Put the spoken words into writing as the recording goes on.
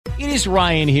It is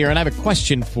Ryan here, and I have a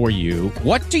question for you.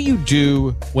 What do you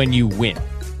do when you win?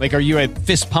 Like, are you a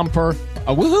fist pumper,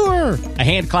 a woohooer, a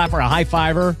hand clapper, a high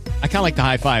fiver? I kind of like the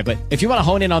high five, but if you want to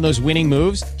hone in on those winning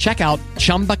moves, check out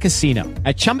Chumba Casino.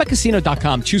 At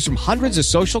ChumbaCasino.com, choose from hundreds of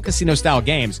social casino-style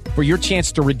games for your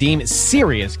chance to redeem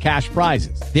serious cash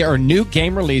prizes. There are new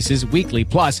game releases weekly,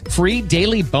 plus free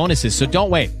daily bonuses. So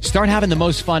don't wait. Start having the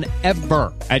most fun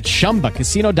ever at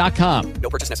ChumbaCasino.com.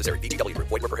 No purchase necessary. VGW. Void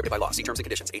where prohibited by law. See terms and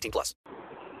conditions. 18 plus.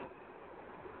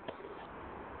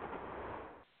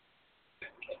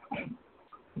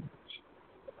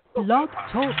 Blog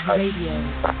Talk Radio.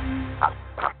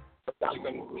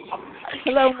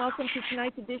 Hello and welcome to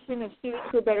tonight's edition of Students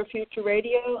for a Better Future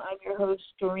Radio. I'm your host,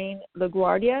 Doreen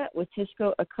LaGuardia, with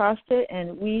Tisco Acosta,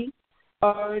 and we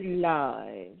are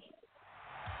live.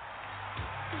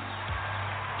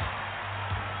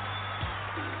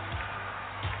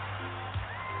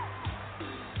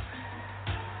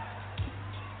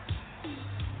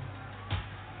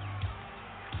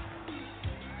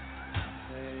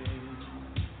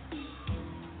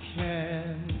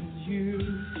 Can you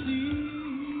see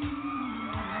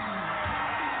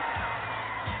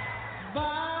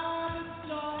by the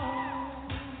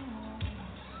dawn's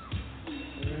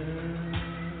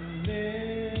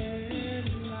early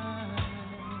light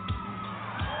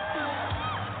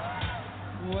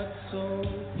what so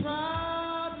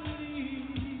proudly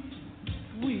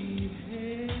we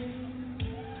hailed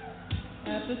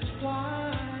at the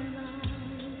twilight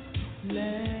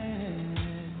land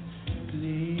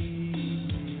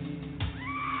gleaming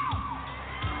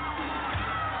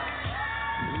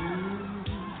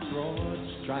through broad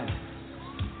stripes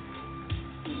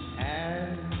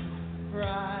and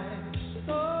bright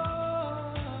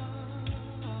stars,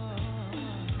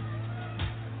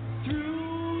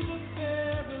 through the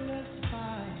perilous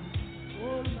fight,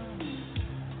 oh Lord,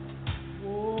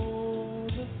 oh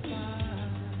the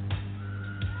fight,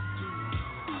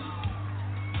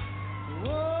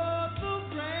 oh the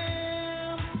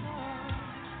rampart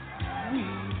we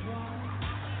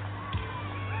watched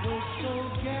was so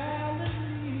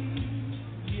gallantly,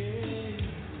 yeah.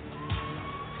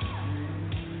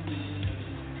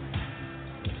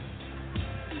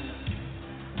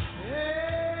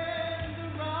 And the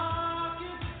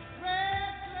rocket's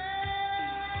red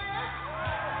flare,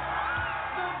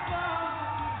 the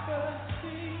bomb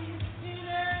bursting in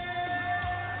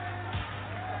air,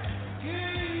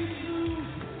 gave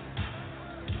loose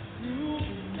through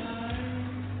the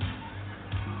night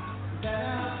that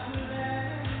after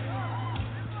that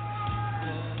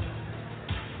was still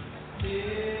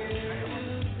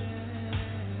there.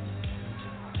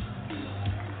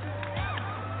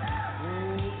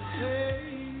 Oh, say,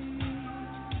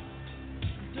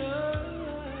 does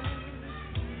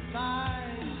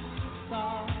life's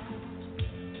soft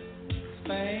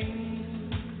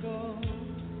spangled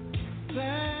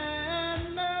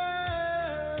banner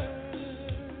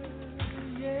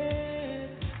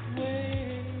yet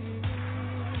wave?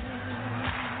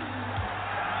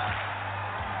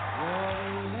 Oh,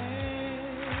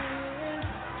 land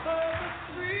of the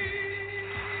free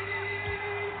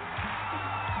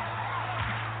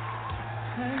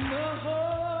and the home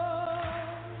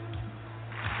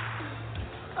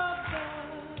of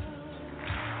God,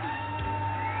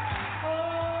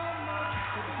 home of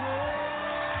the brave.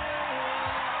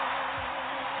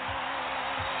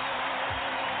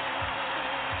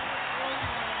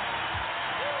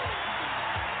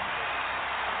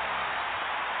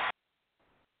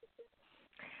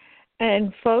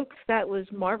 And folks, that was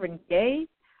Marvin Gaye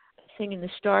singing the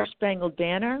Star Spangled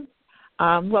Banner.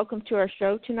 Welcome to our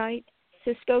show tonight.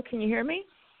 Cisco, can you hear me?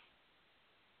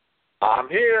 I'm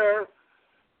here.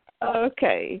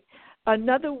 Okay.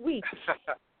 Another week.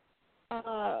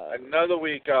 Another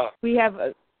week. We have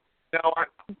a Now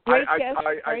great I guest,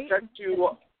 I right? text you.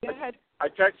 Go ahead. I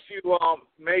text you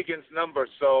Megan's number,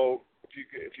 so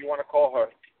if you want to call her.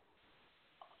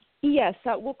 Yes,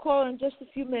 we'll call in just a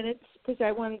few minutes because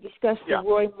I want to discuss the Yeah.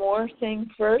 Roy Moore thing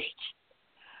first.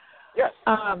 Yes.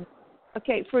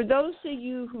 Okay, for those of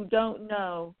you who don't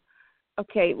know,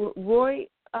 okay, Roy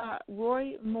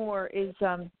Moore is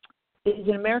an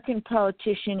American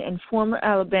politician and former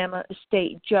Alabama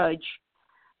state judge.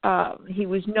 He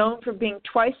was known for being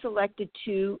twice elected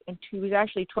to, and he was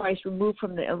actually twice removed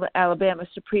from the Alabama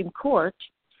Supreme Court.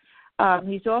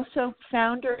 He's also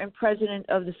founder and president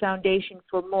of the Foundation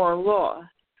for Moral Law.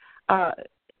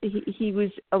 He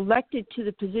was elected to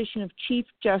the position of Chief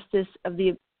Justice of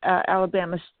the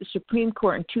Alabama Supreme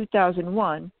Court in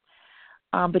 2001,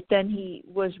 but then he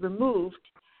was removed.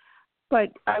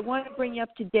 But I want to bring you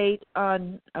up to date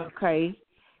on, okay,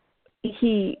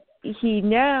 he he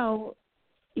now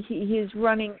he is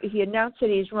running. He announced that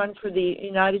he's run for the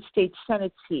United States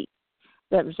Senate seat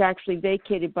that was actually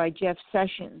vacated by Jeff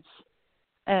Sessions,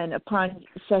 and upon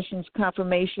Sessions'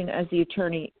 confirmation as the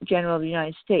Attorney General of the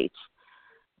United States.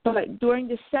 But during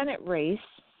the Senate race,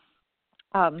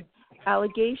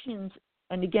 allegations,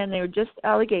 and again they were just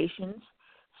allegations,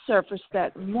 surfaced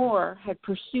that Moore had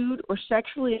pursued or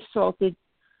sexually assaulted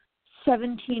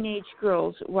 7 teenage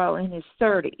girls while in his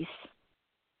 30s.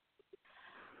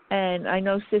 And I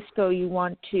know, Cisco, you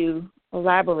want to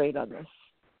elaborate on this.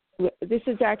 This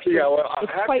is actually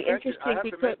it's quite interesting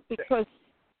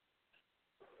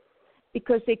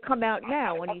because they come out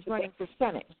now when he's running for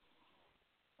Senate.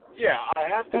 Yeah, I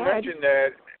have to mention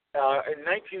that in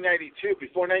 1992,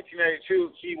 before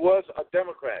 1992, he was a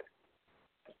Democrat.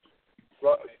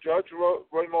 Judge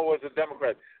Roy Moore was a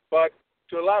Democrat. But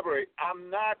to elaborate, I'm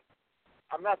not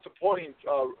supporting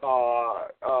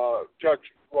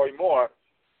Judge Roy Moore.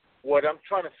 What I'm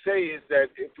trying to say is that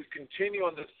if we continue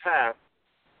on this path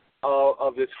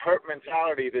of this hurt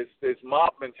mentality, this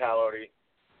mob mentality,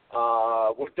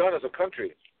 we're done as a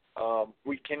country.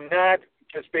 We cannot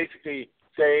just basically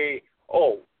say,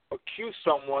 accuse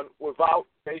someone without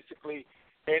basically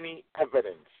any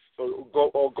evidence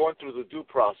or going through the due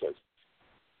process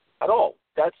at all.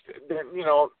 That's,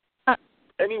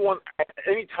 anyone at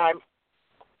any time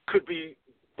could be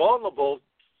vulnerable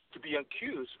to be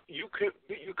accused. You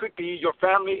could be your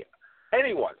family,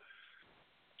 anyone.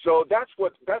 So that's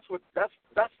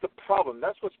the problem.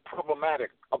 That's what's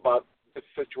problematic about this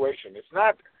situation. It's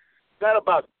not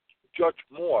about Judge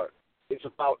Moore. It's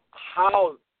about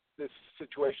how this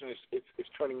situation is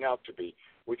turning out to be,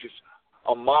 which is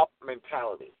a mob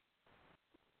mentality.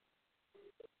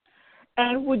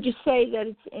 And would you say that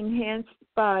it's enhanced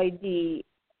by the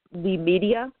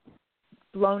media,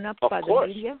 blown up by the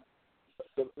media?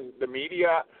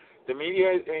 The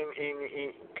media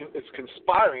is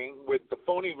conspiring with the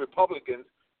phony Republicans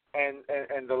and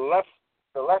the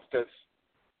leftists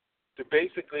to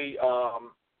basically, I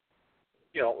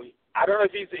don't know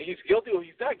if he's guilty or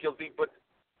he's not guilty, but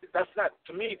that's not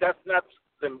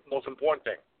the most important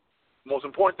thing. The most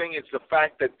important thing is the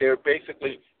fact that they're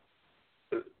basically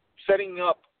setting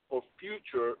up for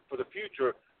the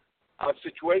future a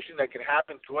situation that can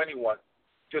happen to anyone,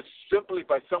 just simply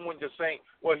by someone just saying,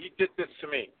 well, he did this to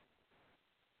me.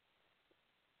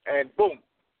 And boom,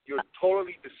 you're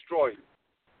totally destroyed.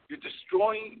 You're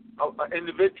destroying an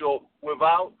individual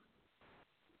without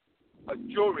a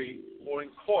jury or in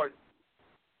court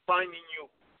finding you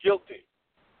guilty.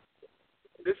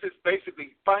 This is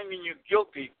basically finding you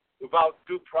guilty without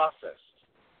due process.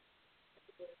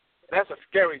 That's a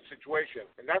scary situation,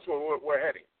 and that's where we're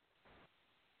heading.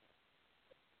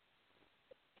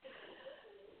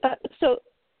 So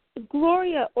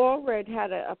Gloria Allred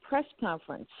had a press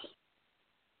conference.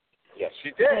 Yes,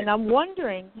 she did. And I'm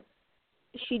wondering,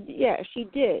 she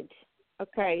did.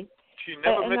 Okay. She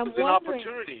never misses an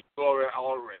opportunity, Gloria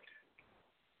Allred.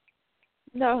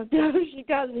 No, she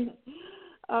doesn't.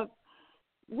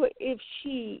 Do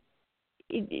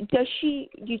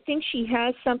you think she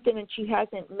has something and she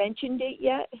hasn't mentioned it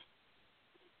yet?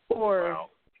 Or well,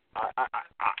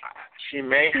 she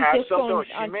may have something or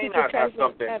she may not have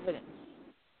something. Evidence.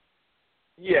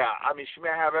 Yeah, I mean, she may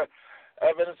have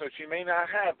evidence or she may not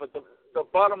have, but the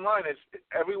bottom line is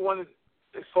everyone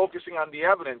is focusing on the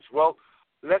evidence. Well,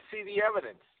 let's see the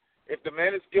evidence. If the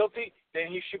man is guilty, then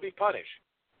he should be punished.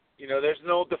 There's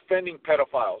no defending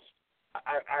pedophiles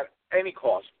at any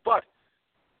cost. But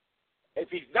if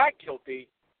he's not guilty,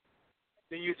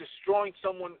 then you're destroying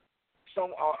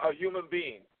a human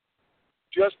being,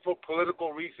 just for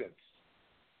political reasons.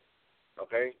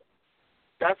 Okay?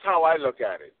 That's how I look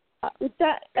at it. And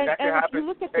if you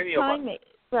look at the timing,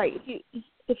 right?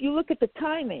 If you look at the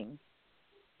timing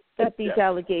that these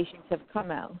allegations have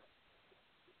come out,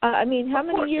 I mean, how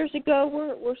many years ago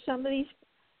were some of these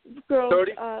girls?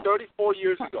 34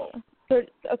 years ago.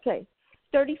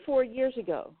 34 years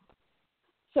ago.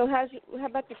 So how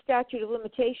about the statute of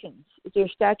limitations? Is there a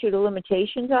statute of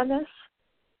limitations on this?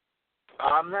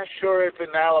 I'm not sure if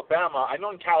in Alabama. I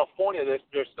know in California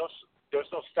there's no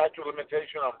statute of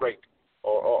limitation on rape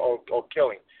or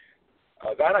killing.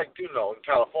 That I do know in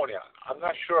California. I'm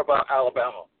not sure about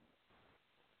Alabama.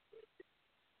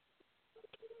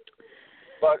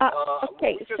 But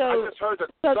okay, I just heard that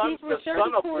the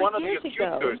son of one of the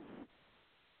accusers.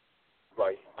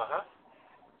 Right.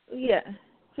 Yeah.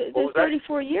 So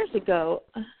 34 years ago.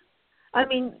 I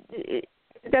mean,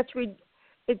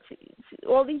 it's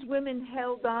all these women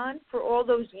held on for all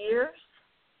those years.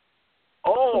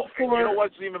 Oh, and you know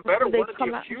what's even better? One of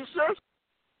the accusers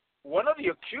one of the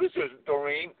accusers,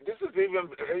 Doreen, this is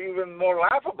even more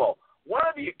laughable. One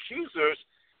of the accusers,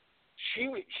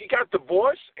 she got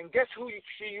divorced, and guess who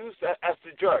she used as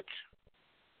the judge?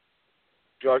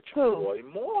 Judge Roy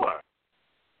Moore.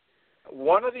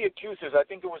 One of the accusers, I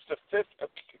think it was the fifth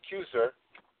accuser,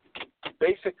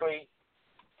 basically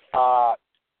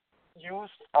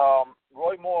used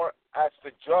Roy Moore as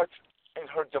the judge in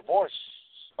her divorce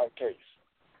case.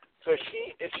 So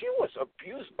if she was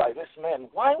abused by this man,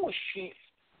 why would she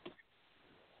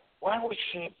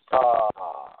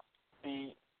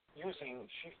be using?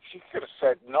 She could have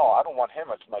said, no, I don't want him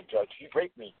as my judge. He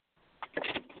raped me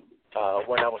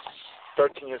when I was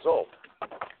 13 years old.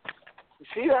 You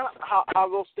see that how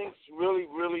those things really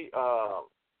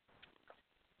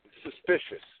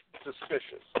suspicious.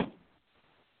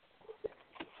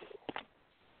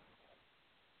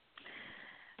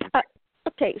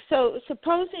 Okay, so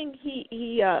supposing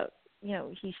he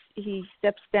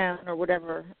steps down or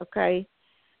whatever, okay?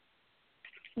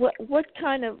 What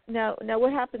kind of now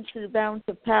what happens to the balance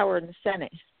of power in the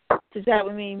Senate? Does that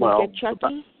mean we get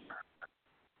Chucky?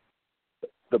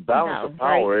 The balance of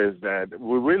power is that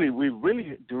we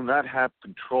really do not have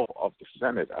control of the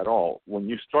Senate at all. When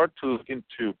you start to look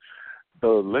into the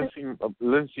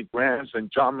Lindsey Grahams and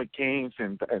John McCain's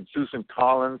and Susan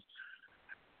Collins,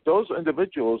 those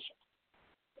individuals,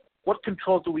 what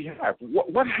control do we have?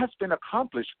 What has been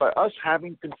accomplished by us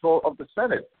having control of the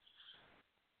Senate?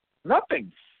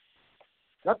 Nothing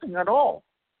at all.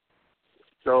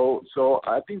 So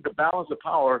I think the balance of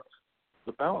power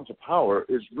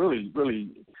is really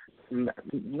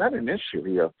not an issue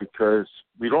here because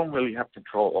we don't really have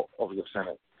control over the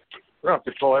Senate. We don't have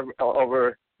control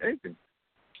over anything.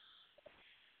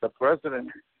 The president.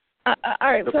 All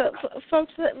right,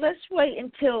 folks, let's wait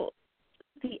until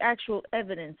the actual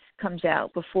evidence comes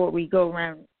out before we go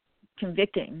around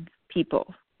convicting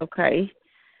people, okay?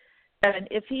 And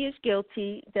if he is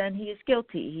guilty, then he is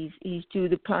guilty. He's due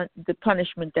the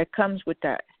punishment that comes with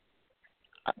that.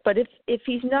 But if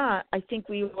he's not, I think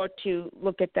we ought to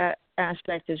look at that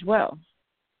aspect as well.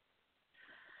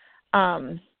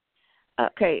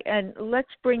 Okay, and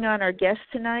let's bring on our guest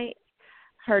tonight.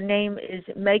 Her name is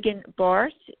Megan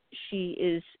Barth. She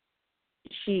is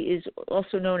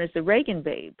also known as the Reagan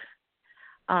Babe.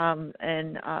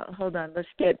 And hold on, let's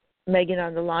get Megan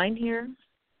on the line here.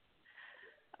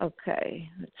 Okay,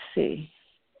 let's see.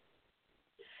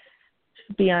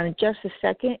 She'll be on in just a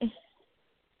second.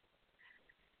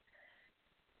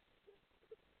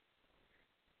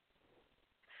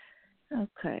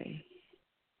 Okay.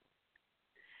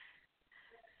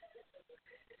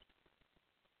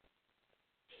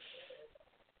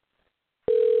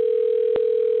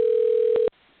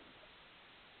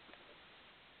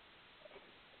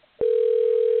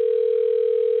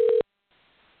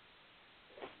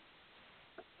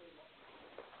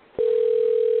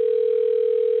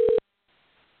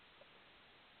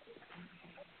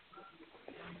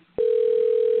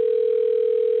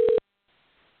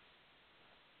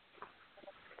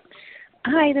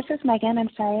 Hi, this is Megan. I'm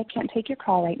sorry I can't take your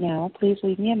call right now. Please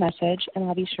leave me a message, and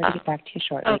I'll be sure to get back to you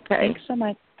shortly. Okay. Thanks so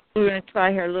much. We're going to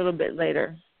try her a little bit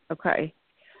later. Okay.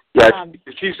 Yeah,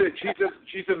 she's in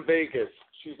Vegas.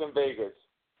 She's in Vegas.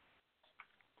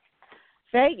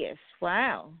 Vegas.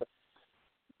 Wow.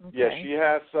 Okay. Yeah, she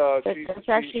has. That's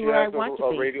actually where I want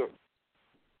to be. Radio.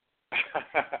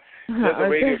 She has a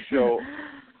radio show.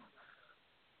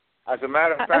 As a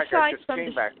matter of fact, I just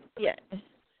came back. Yeah.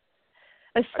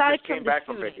 Aside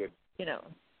from Vegas. You know.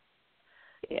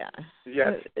 Yeah.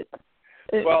 Yes.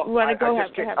 Well, want to go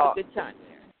have a good time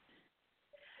there.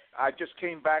 I just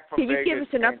came back from Vegas. Vegas. Can you give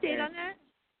us an update on that?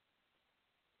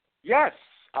 Yes.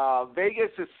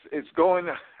 Vegas is going.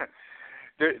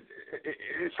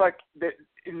 It's like it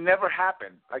never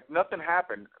happened. Like nothing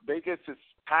happened. Vegas is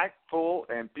packed full,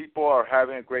 and people are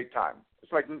having a great time.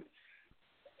 It's like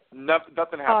nothing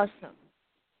happened. Awesome.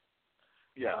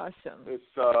 Yeah. Awesome. It's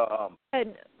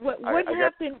and what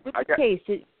happened with the case?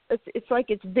 It's like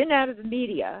it's been out of the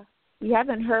media. We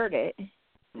haven't heard it.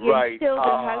 Right. Still,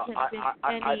 there hasn't been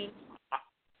any.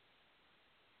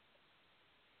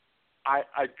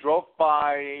 I drove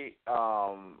by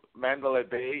Mandalay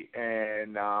Bay,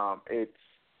 and it's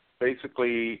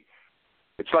basically,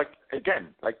 it's like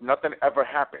nothing ever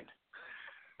happened.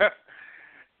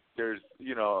 There's,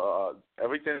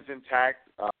 everything's intact.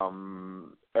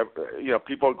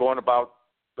 People are going about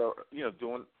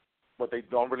doing what they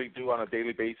don't really do on a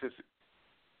daily basis.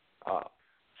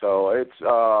 So it's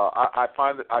I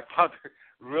found it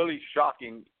really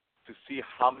shocking to see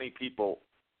how many people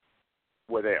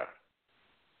were there.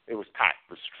 It was packed.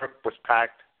 The strip was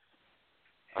packed,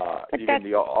 But even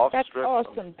the off that's strip.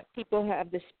 awesome that people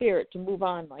have the spirit to move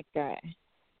on like that.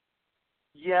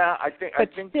 Yeah, I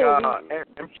think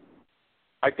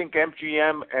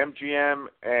MGM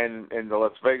and the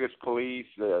Las Vegas police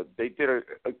they did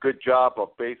a good job of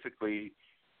basically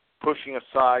pushing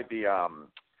aside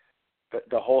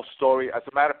the whole story. As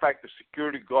a matter of fact, the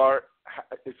security guard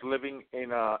is living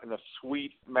in a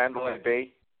suite Mandalay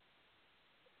Bay.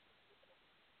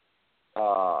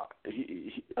 Okay.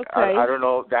 I don't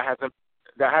know. That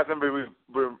hasn't been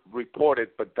reported,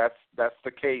 but that's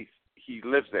the case. He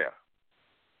lives there.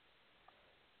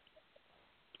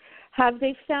 Have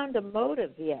they found a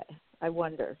motive yet? I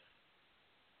wonder.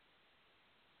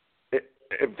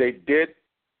 If they did,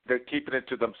 they're keeping it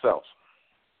to themselves.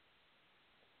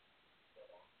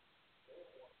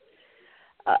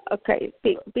 Okay,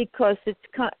 because it's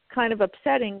kind of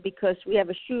upsetting because we have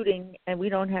a shooting and we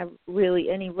don't have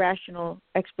really any rational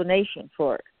explanation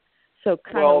for it. So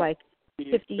kind of like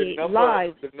 58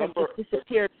 lives have just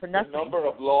disappeared for nothing. The number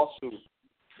of lawsuits,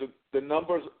 the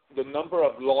number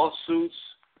of lawsuits,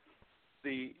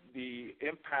 the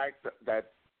impact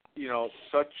that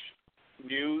such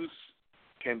news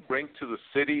can bring to the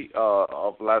city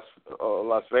of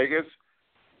Las Vegas.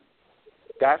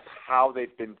 That's how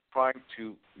they've been trying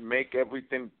to make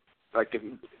everything like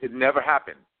it never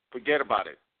happened. Forget about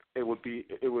it. It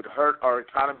would hurt our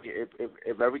economy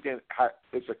if everything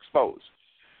is exposed.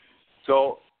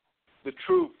 So the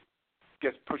truth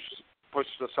gets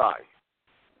pushed aside,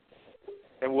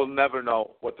 and we'll never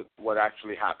know what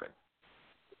actually happened.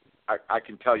 I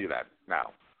can tell you that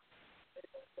now,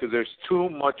 because there's too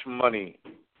much money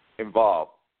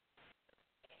involved.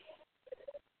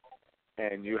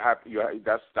 And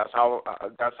that's how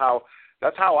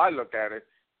I look at it.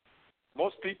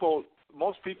 Most people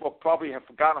probably have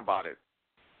forgotten about it.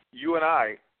 You and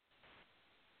I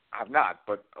have not,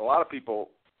 but a lot of people,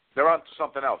 they're on to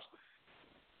something else.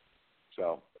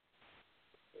 So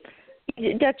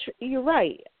you're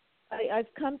right.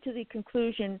 I've come to the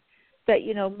conclusion that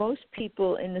most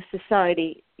people in the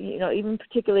society, even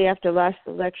particularly after last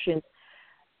election,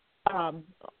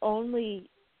 only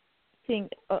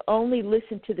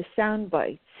listen to the sound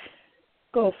bites,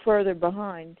 go further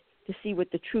behind to see what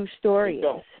the true story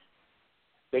is.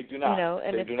 They do not.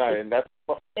 And that's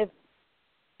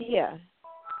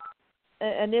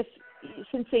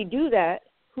since they do that,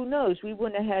 who knows? We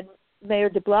wouldn't have had Mayor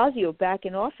De Blasio back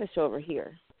in office over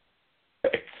here.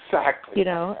 Exactly.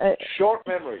 Short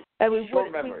memory. And we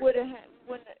would have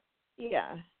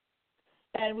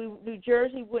and New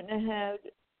Jersey wouldn't have had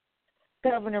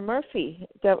Governor Murphy,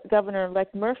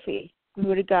 Governor-elect Murphy. We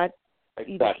would have got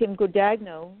either Kim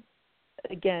Godagno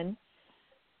again,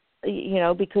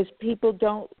 because people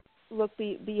don't look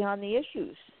beyond the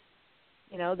issues.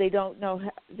 They don't know.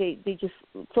 They just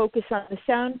focus on the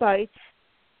sound bites,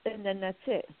 and then that's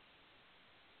it.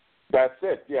 That's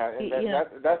it. Yeah, and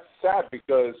that's sad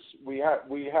because we have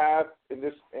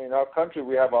in our country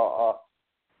we have a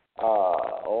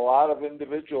lot of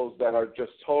individuals that are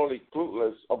just totally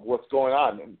clueless of what's going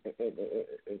on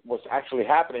and what's actually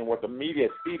happening, what the media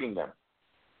is feeding them,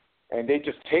 and they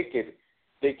just take it.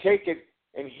 They take it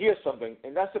and hear something,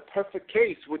 and that's a perfect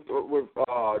case with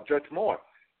Judge Moore.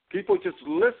 People just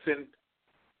listen,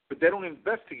 but they don't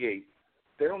investigate.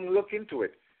 They don't look into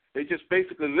it. They just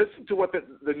basically listen to what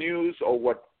the news or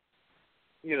what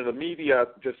the media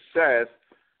just says,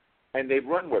 and they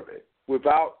run with it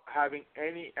without having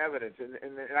any evidence.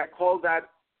 And I call that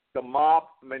the mob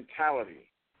mentality.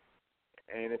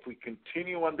 And if we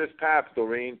continue on this path,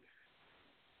 Doreen,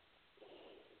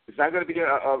 it's not going to be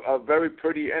a very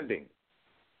pretty ending.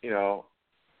 It's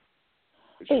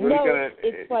really going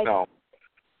to.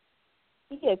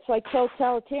 It's like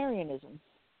totalitarianism.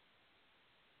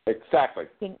 Exactly.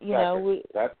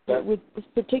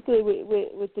 Particularly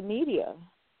with the media.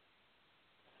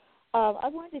 I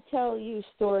wanted to tell you a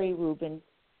story, Ruben,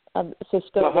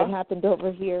 Cisco, that happened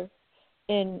over here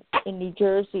in New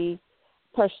Jersey,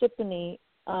 Parsippany.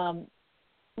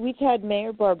 We've had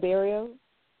Mayor Barbario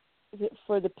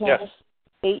for the past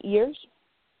 8 years,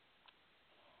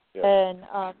 and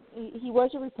he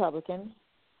was a Republican.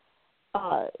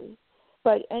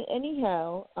 But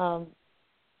anyhow,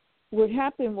 what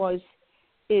happened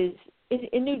is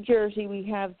in New Jersey we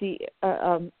have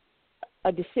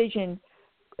a decision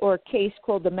or a case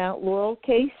called the Mount Laurel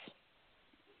case,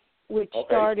 which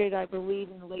started, I believe,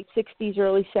 in the late 60s,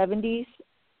 early 70s.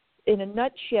 In a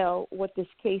nutshell, what this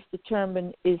case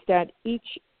determined is that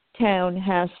each town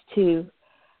has to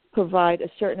provide a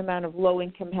certain amount of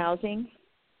low-income housing.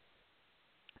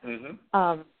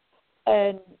 Mm-hmm.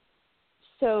 And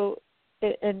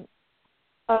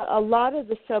a lot of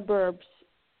the suburbs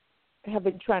have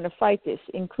been trying to fight this,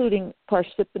 including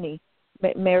Parsippany,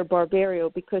 Mayor Barbario,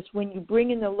 because when you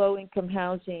bring in the low-income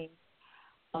housing,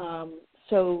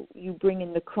 so you bring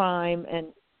in the crime and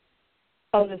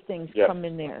other things come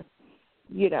in there,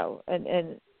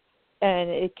 and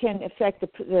it can affect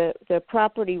the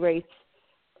property rates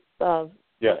of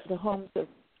the homes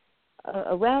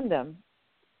around them.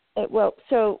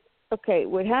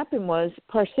 What happened was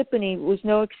Parsippany was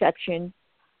no exception.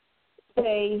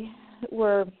 They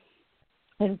were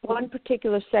in one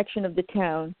particular section of the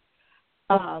town,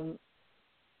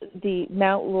 the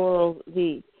Mount Laurel,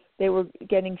 they were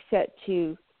getting set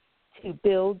to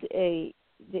build a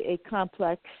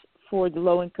complex for the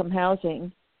low-income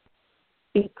housing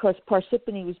because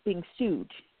Parsippany was being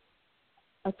sued.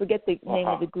 I forget the name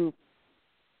of the group.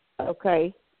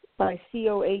 Okay, by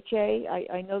COHA.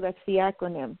 I know that's the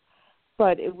acronym,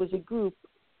 but it was a group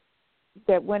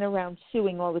that went around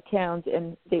suing all the towns,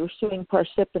 and they were suing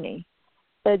Parsippany.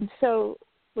 And so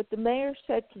what the mayor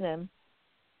said to them,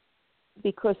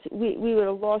 because we would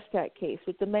have lost that case,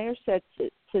 what the mayor said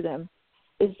to them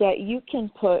is that you can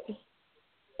put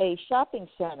a shopping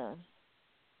center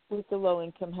with the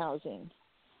low-income housing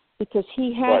because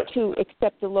he had to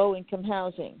accept the low-income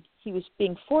housing. He was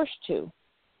being forced to.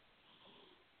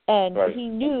 And he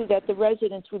knew that the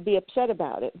residents would be upset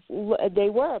about it. They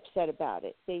were upset about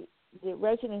it. The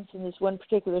residents in this one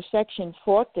particular section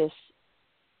fought this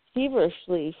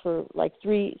feverishly for like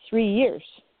three years.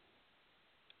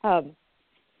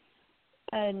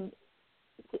 And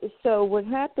so what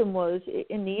happened was,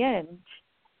 in the end,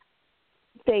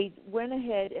 they went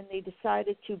ahead and they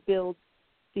decided to build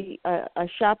a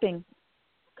shopping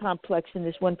complex in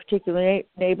this one particular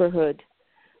neighborhood,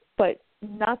 but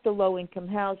not the low-income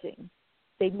housing.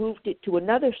 They moved it to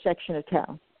another section of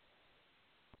town.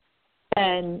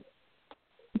 And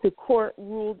the court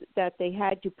ruled that they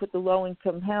had to put the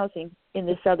low-income housing in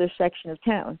this other section of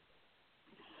town.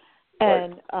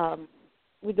 And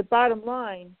with the bottom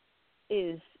line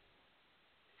is,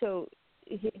 so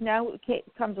now it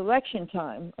comes election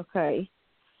time, okay,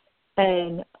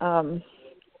 and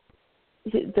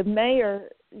the mayor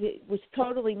was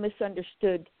totally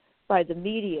misunderstood by the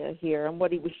media here on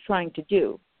what he was trying to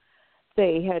do.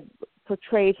 They had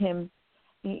portrayed him,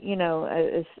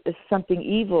 as something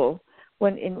evil,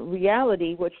 when in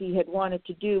reality what he had wanted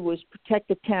to do was protect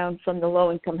the town from the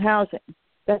low-income housing.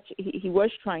 He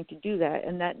was trying to do that,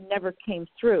 and that never came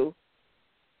through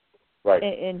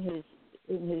in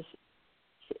his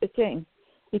thing,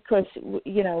 because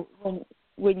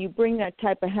when you bring that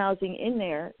type of housing in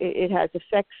there, it has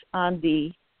effects on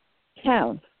the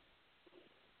town.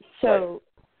 So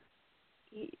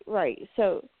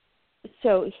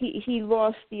so he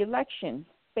lost the election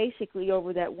basically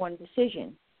over that one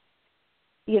decision.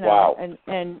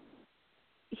 And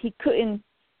he couldn't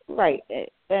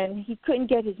and he couldn't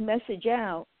get his message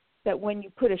out that when you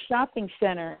put a shopping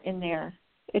center in there,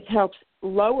 it helps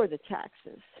lower the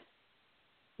taxes.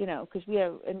 Because we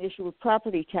have an issue with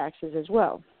property taxes as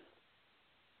well.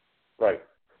 Right.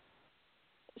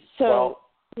 So,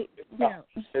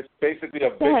 it's basically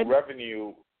a big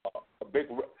revenue.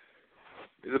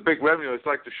 It's a big revenue. It's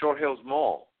like the Short Hills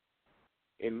Mall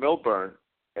in Millburn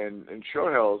and in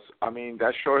Short Hills. I mean,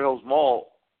 that Short Hills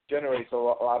Mall generates a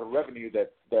lot of revenue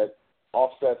that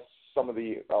offsets some of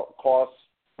the costs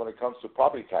when it comes to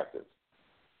property taxes.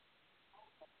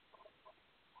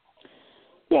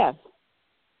 Yeah.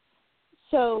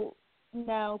 So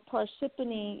now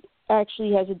Parsippany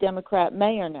actually has a Democrat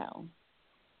mayor now.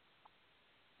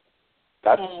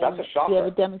 That's a shocker. We have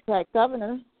a Democrat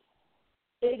governor.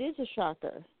 It is a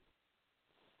shocker.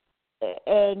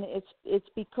 And it's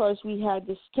because we had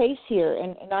this case here,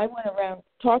 and I went around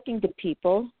talking to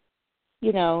people,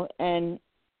 and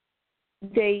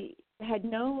they had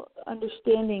no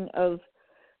understanding of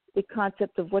the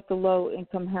concept of what the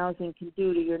low-income housing can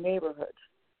do to your neighborhood.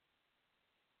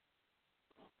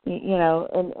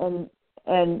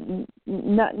 And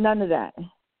none of that.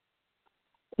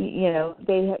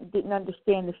 They didn't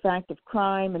understand the fact of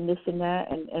crime and this and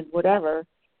that and whatever,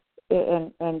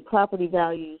 and property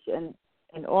values and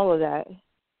all of that.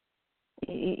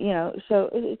 So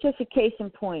it's just a case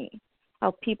in point how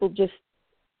people just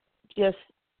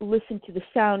listen to the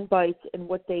sound bites and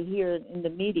what they hear in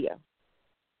the media.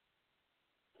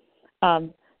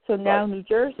 So now New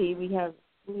Jersey, we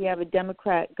have a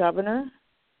Democrat governor.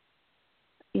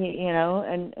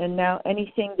 And now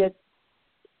anything that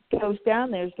goes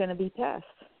down there is going to be passed.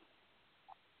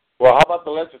 Well, how about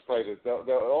the legislators?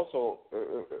 They're also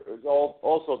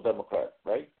Democrat,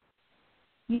 right?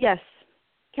 Yes,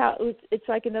 it's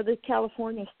like another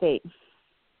California state.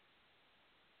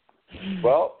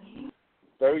 Well,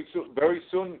 Very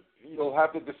soon, you'll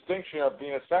have the distinction of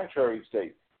being a sanctuary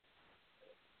state.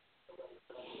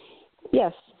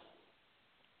 Yes,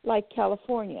 like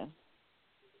California.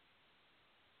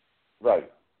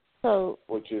 Right. So,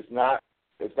 which is not,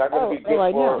 it's not going to be good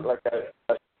I for know. like a.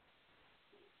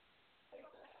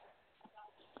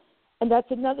 And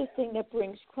that's another thing that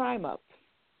brings crime up,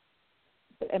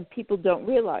 and people don't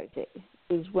realize it,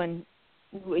 is when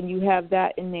you have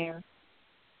that in there,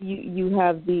 you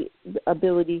have the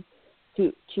ability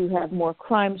to have more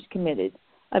crimes committed.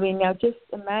 I mean, now just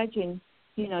imagine,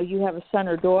 you have a son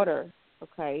or daughter,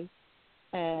 okay,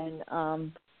 and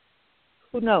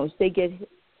who knows, they get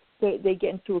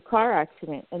into a car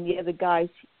accident, and the other guy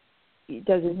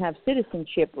doesn't have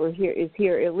citizenship or is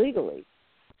here illegally.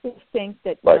 Just think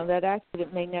that that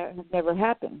accident may have never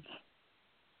happened.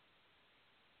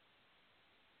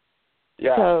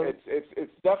 Yeah, so,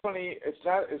 it's definitely it's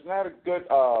not a good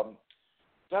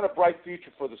it's not a bright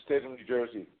future for the state of New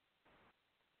Jersey.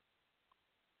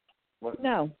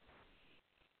 No.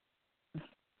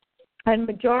 And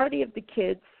majority of the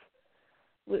kids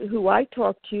who I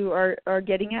talk to are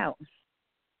getting out.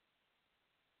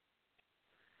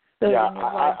 So yeah,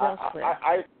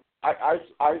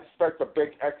 I expect a big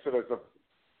exodus of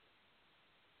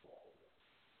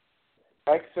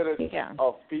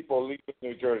people leaving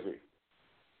New Jersey.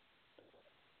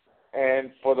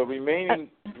 And for the remaining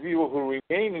people who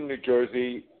remain in New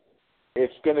Jersey,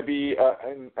 it's going to be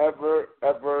an ever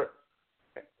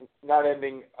not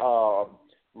ending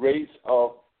raise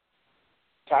of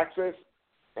taxes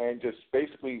and just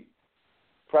basically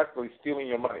practically stealing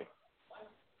your money.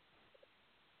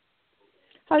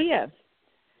 Oh yeah.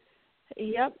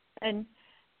 Yep. And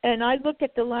I looked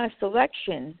at the last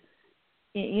election.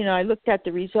 I looked at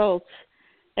the results,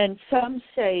 and some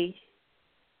say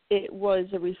it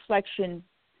was a reflection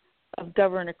of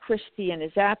Governor Christie and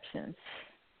his absence.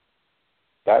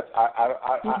 That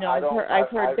I've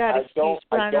heard that excuse,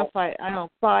 but I don't buy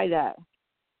that.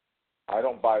 I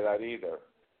don't buy that either.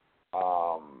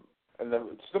 And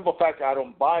the simple fact I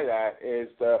don't buy that is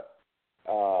the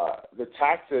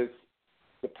taxes,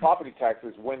 the property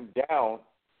taxes went down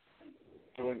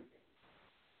during.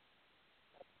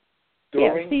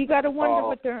 Yeah, so you got to wonder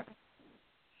what they're.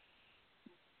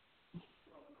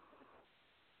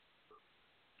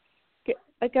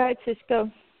 Go ahead,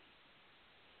 Cisco.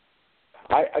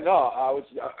 I know.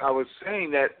 I was saying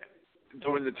that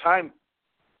during the time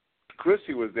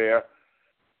Christie was there,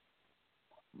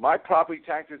 my property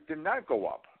taxes did not go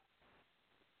up.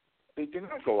 They did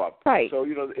not go up. Right. So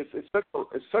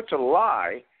it's such a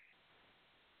lie.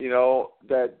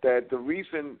 That the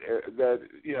reason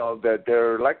that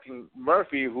they're electing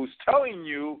Murphy, who's telling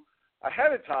you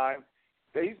ahead of time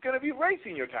that he's going to be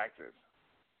raising your taxes.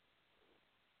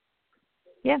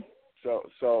 Yeah. So.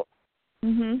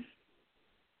 Mhm.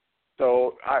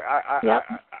 So Yep.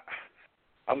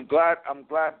 I'm glad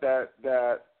that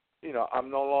I'm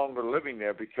no longer living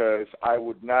there, because I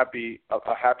would not be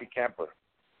a happy camper.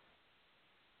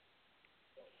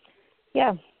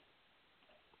 Yeah. I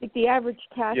think the average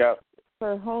tax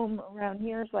for a home around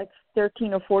here is like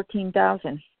 $13,000 or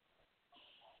 $14,000.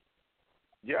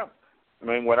 Yeah. I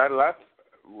mean, when I left,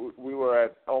 we were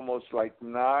at almost like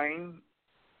 9.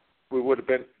 We would have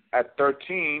been at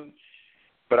 13,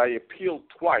 but I appealed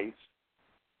twice.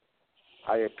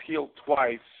 The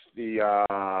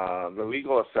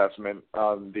legal assessment,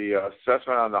 the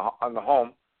assessment on the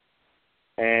home,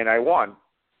 and I won.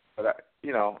 But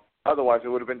otherwise it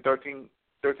would have been 13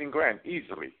 grand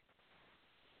easily.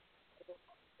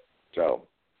 So,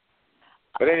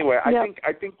 but anyway, I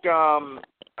think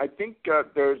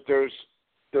there's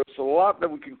a lot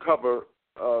that we can cover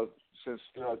since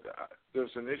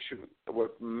there's an issue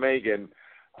with Megan.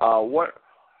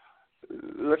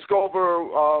 Let's go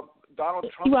over Donald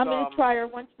Trump. You want me to try her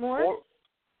once more?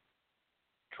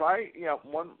 Try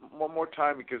one more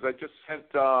time, because I just sent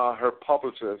her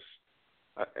publicist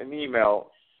an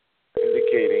email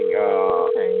indicating.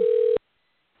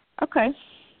 Okay.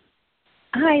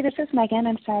 Hi, this is Megan.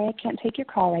 I'm sorry I can't take your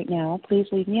call right now. Please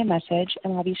leave me a message,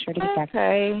 and I'll be sure to get back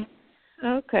to you.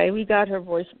 Okay, we got her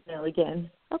voicemail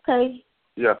again. Okay.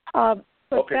 Yeah. But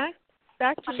okay.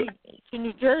 back to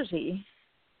New Jersey.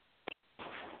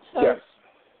 So yes.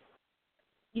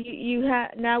 You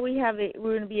have now we're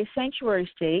going to be a sanctuary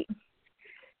state,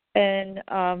 and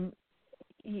I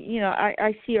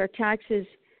see our taxes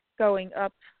going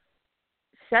up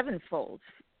 7-fold.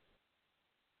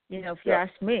 If you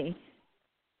ask me,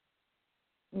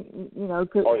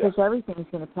 because everything's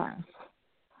going to pass.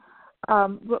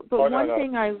 But one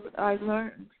thing I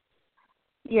learned,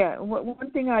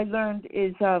 one thing I learned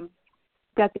is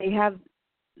that they have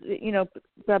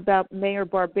about Mayor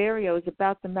Barbario is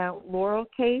about the Mount Laurel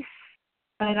case.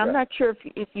 And I'm Yeah. not sure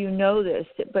if you know this,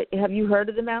 but have you heard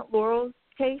of the Mount Laurel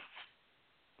case?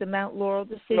 The Mount Laurel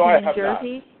decision No, I in have not.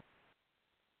 Jersey?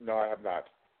 No, I have not.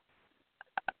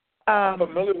 Um, I'm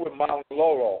familiar with Mount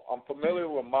Laurel.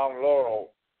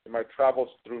 In my travels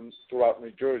throughout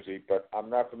New Jersey, but I'm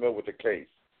not familiar with the case.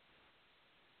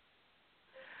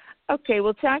 Okay,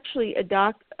 well, it's actually a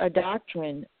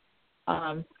doctrine.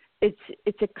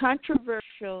 It's a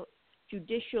controversial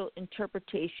judicial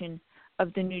interpretation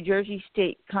of the New Jersey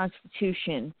State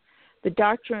Constitution. The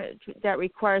doctrine that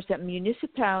requires that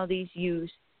municipalities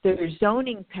use their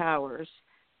zoning powers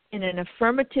in an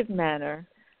affirmative manner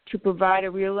to provide a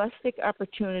realistic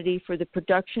opportunity for the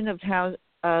production of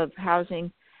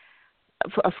housing,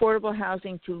 affordable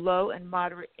housing to low and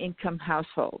moderate income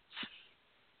households.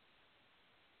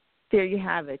 There you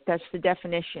have it. That's the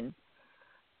definition.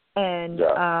 And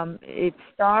it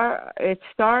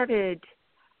started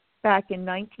back in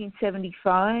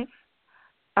 1975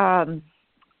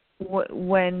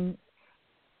 when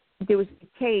there was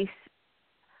a case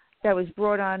that was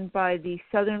brought on by the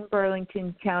Southern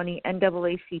Burlington County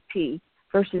NAACP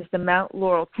versus the Mount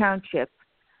Laurel Township,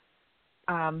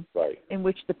 in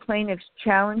which the plaintiffs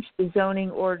challenged the zoning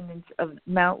ordinance of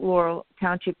Mount Laurel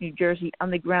Township, New Jersey,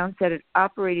 on the grounds that it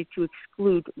operated to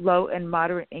exclude low and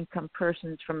moderate income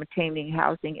persons from attaining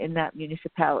housing in that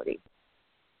municipality.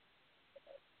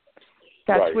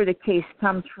 That's where the case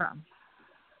comes from.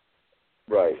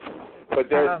 Right, but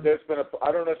there's been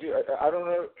I don't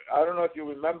know if you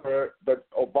remember, but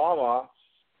Obama,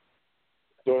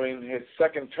 during his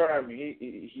second term,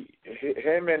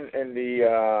 him and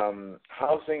the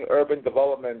Housing Urban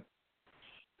Development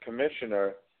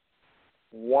Commissioner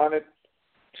wanted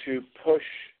to push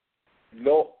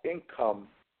low income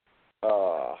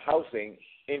housing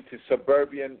into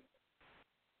suburban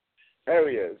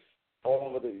areas all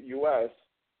over the U.S.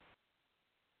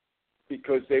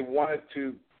 because they wanted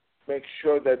to make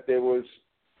sure that there was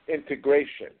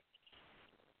integration.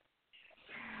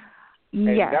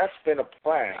 And yes. that's been a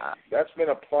plan. That's been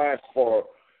a plan for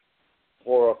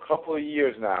a couple of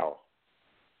years now.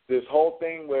 This whole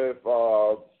thing with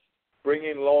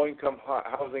bringing low-income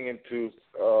housing into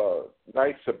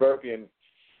nice suburban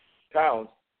towns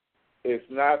is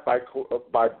not by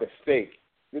mistake.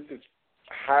 This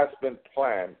has been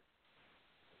planned,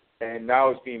 and now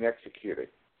it's being executed.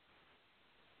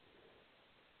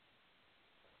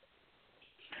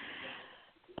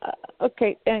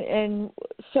 Okay, and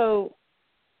so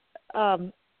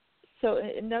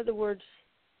in other words,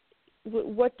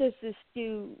 what does this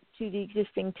do to the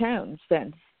existing towns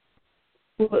then?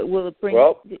 Will it bring?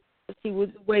 Well,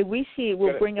 the way we see it,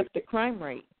 will bring up the crime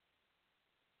rate.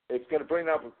 It's going to bring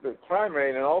up the crime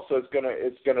rate, and also it's going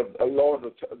to lower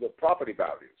the property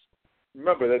values.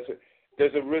 Remember,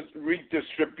 there's a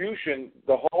redistribution.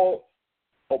 The whole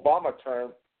Obama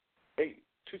term,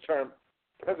 two-term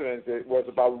presidency, was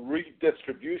about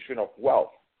redistribution of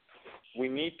wealth. We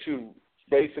need to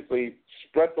basically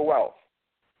spread the wealth,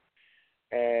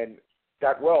 and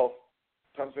that wealth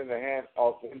comes in the hands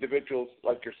of individuals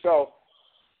like yourself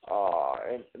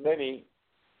and many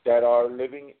that are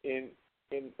living in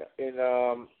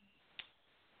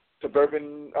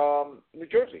suburban New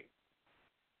Jersey.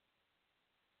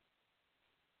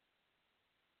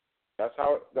 That's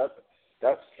how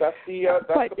that's the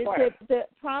plan. The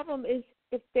problem is,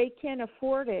 if they can't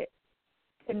afford it,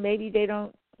 then maybe they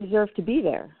don't deserve to be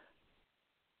there.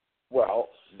 Well,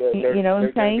 you know what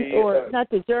I'm saying, or not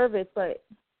deserve it, but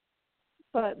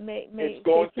it's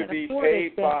going to be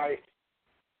paid by.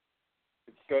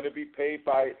 It's going to be paid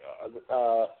by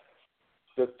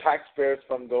the taxpayers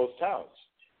from those towns.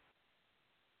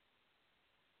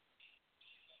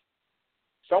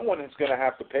 Someone is going to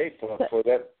have to pay for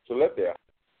them to live there.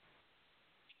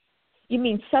 You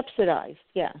mean subsidized?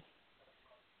 Yeah.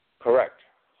 Correct.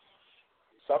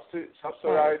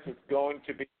 Subsidized is going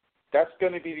to be. That's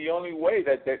going to be the only way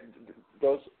that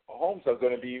those homes are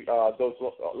going to be. Those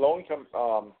low-income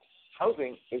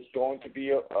housing is going to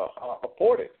be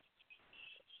afforded.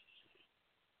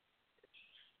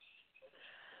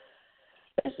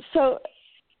 So,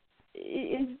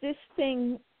 is this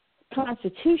thing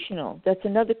constitutional? That's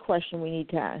another question we need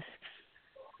to ask.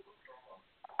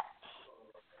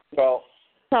 Well,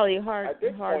 probably a hard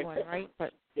point, one, right?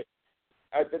 But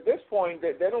at this point,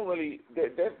 they don't really.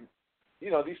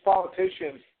 These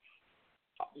politicians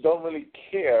don't really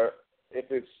care if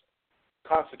it's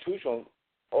constitutional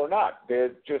or not.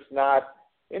 They're just not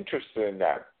interested in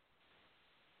that.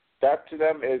 That to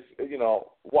them is,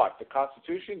 what the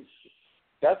Constitution.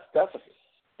 That's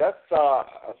a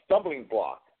stumbling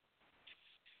block.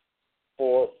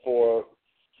 for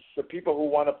the people who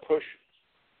want to push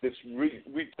this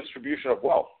redistribution of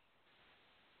wealth.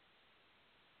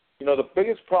 You know, the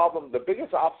biggest problem, the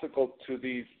biggest obstacle to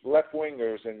these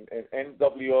left-wingers and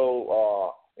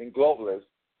NWO and globalists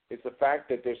is the fact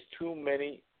that there's too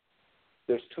many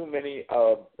there's still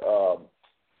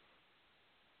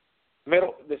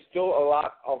a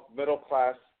lot of middle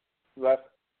class left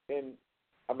in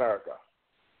America.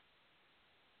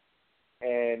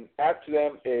 And add to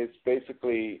them is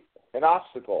basically an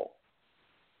obstacle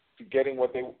to getting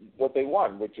what they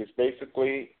want, which is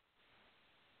basically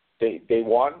they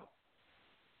want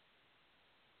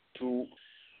to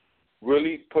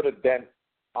really put a dent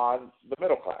on the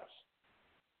middle class.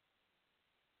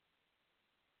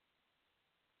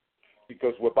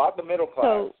 Because without the middle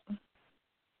class,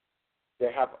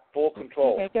 they have full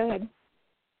control. Okay, go ahead.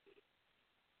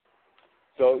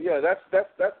 So yeah, that's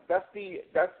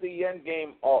the end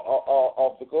game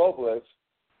of the globalists,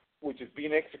 which is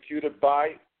being executed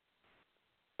by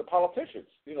the politicians.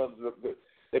 You know,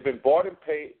 they've been bought and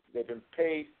paid. They've been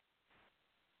paid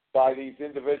by these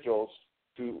individuals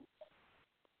to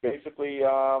basically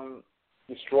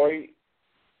destroy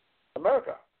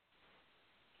America.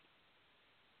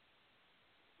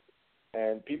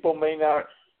 And people may not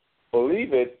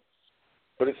believe it,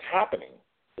 but it's happening.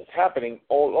 It's happening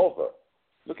all over.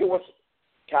 Look at what's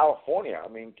California. I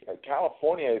mean,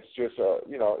 California is just,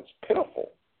 it's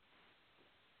pitiful.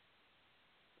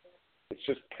 It's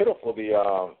just pitiful.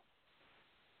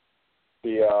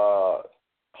 The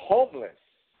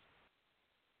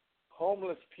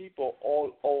homeless people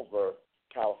all over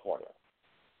California.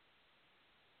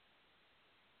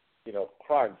 You know,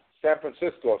 crime. San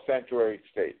Francisco, a sanctuary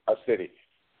city.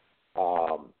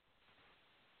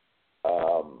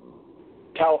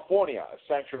 California, a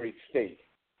sanctuary state.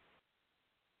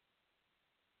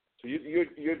 So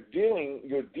you're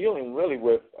dealing really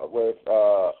with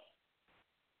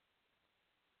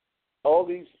all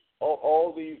these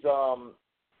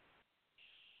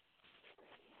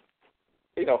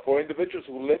for individuals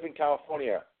who live in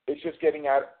California, it's just getting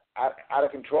out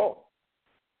of control.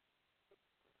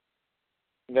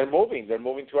 And they're moving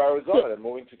to Arizona, they're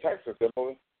moving to Texas, they're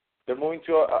moving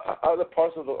to other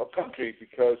parts of the country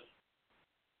because.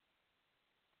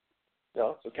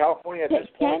 So California at this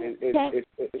point is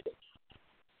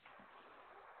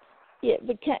yeah,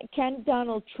 but can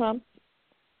Donald Trump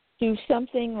do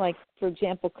something like, for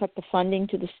example, cut the funding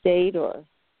to the state, or?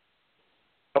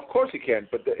 Of course he can,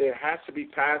 but it has to be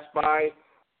passed by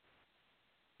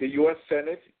the U.S.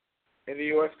 Senate and the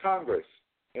U.S. Congress,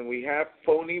 and we have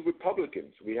phony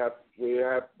Republicans. We have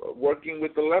working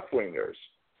with the left wingers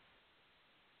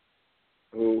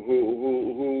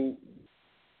who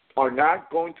are not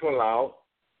going to allow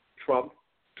Trump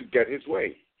to get his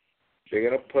way. They're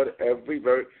going to put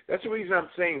that's the reason I'm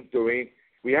saying, Doreen,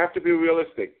 we have to be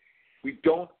realistic. We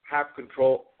don't have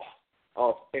control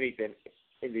of anything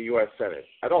in the U.S. Senate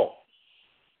at all.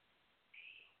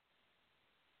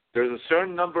 There's a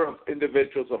certain number of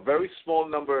individuals, a very small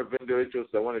number of individuals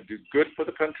that want to do good for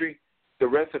the country. The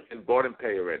rest have been bought and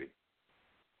paid already.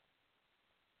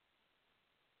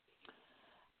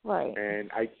 Right. And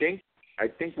I think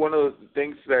one of the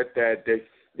things that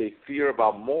they fear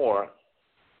about more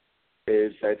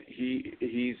is that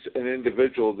he's an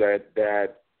individual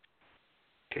that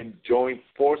can join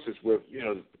forces with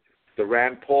the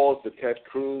Rand Pauls, the Ted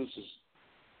Cruz,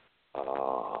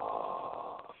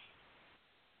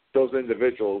 those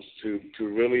individuals to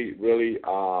really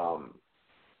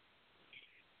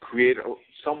create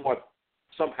some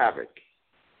havoc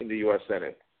in the U.S.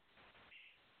 Senate.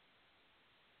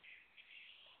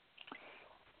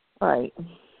 Right.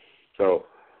 So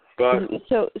I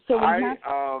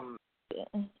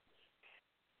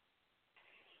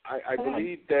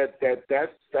believe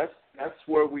that's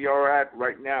where we are at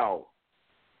right now,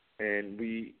 and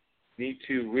we need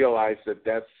to realize that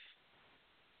that's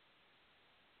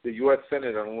the U.S.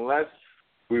 Senate, unless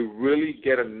we really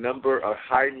get a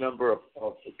high number of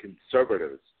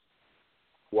conservatives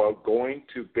who are going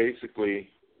to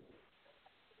basically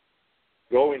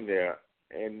go in there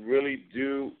and really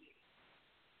do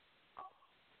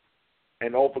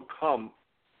and overcome,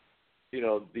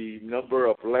 the number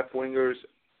of left wingers.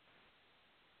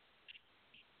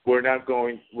 We're not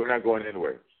going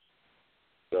anywhere.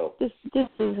 So this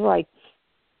is like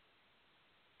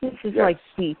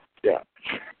deep. Yeah.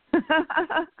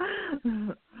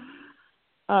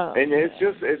 And it's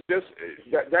just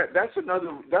that's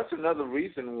another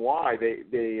reason why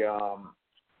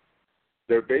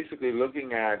they're basically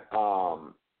looking at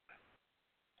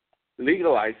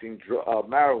legalizing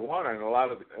marijuana in a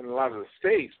lot of the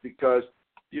states, because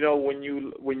when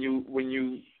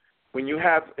you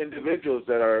have individuals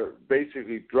that are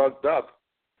basically drugged up,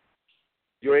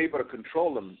 you're able to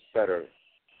control them better.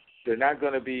 They're not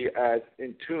going to be as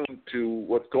in tune to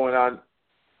what's going on.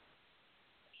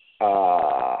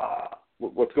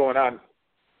 What's going on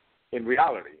in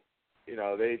reality? They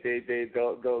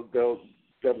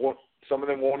won't. Some of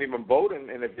them won't even vote,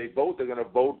 and if they vote, they're going to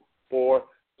vote for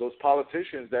those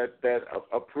politicians that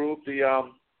approve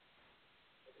the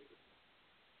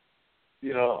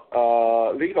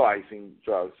legalizing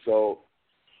drugs. So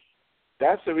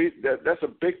that's a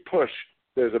big push.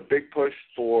 There's a big push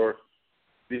for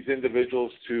these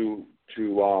individuals to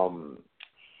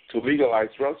legalize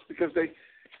drugs because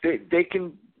they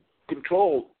can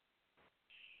control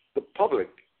the public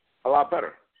a lot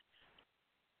better.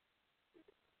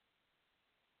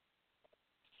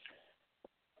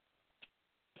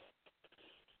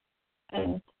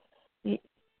 And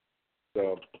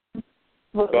so,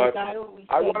 well, but like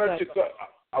I wanted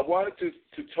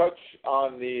to touch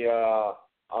on the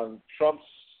on Trump's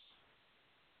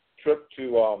trip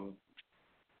to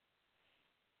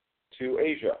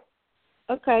Asia.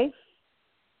 Okay.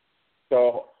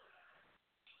 So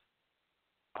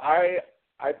I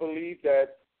believe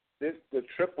that the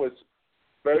trip was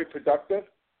very productive,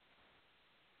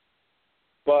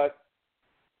 but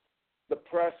the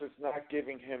press is not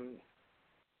giving him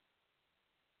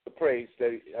the praise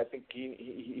that I think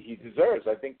he deserves.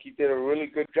 I think he did a really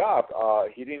good job.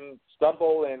 He didn't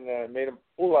stumble and made a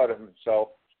fool out of himself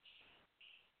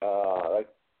like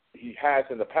he has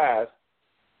in the past.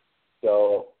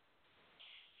 So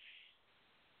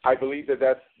I believe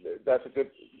that's a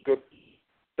good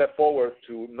step forward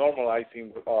to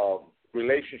normalizing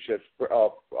relationships,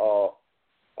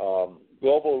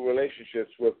 global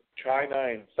relationships with China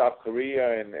and South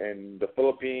Korea and the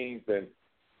Philippines, and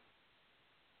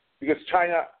because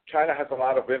China has a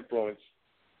lot of influence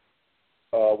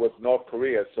with North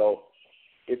Korea, so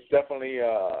it's definitely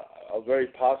a very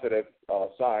positive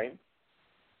sign.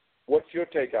 What's your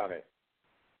take on it?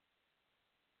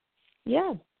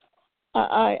 Yeah,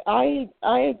 I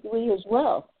agree as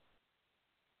well.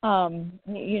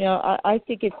 I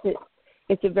think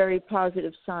it's a very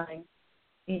positive sign.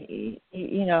 I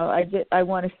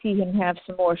want to see him have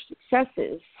some more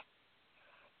successes.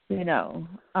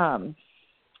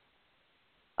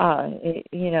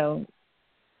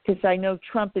 Because I know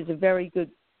Trump is a very good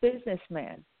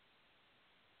businessman.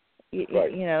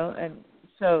 Right. And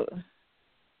so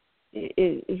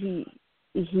he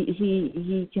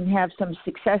can have some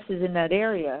successes in that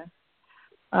area.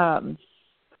 I'm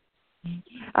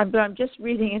just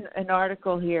reading an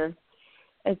article here.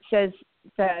 It says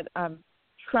that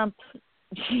Trump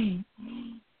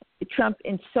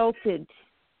insulted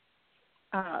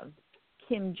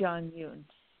Kim Jong-un.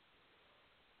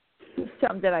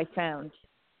 Something that I found.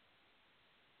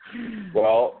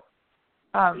 Well,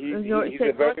 he's North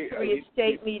Korea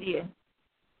state media.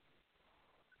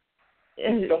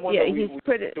 He's someone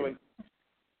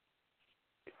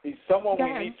he's someone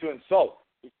we need to insult.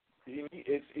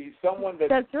 He's someone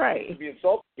that's right. To be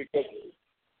insulted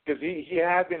because he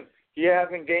hasn't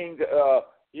gained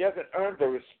he hasn't earned the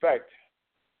respect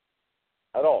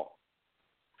at all.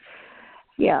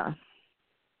 Yeah.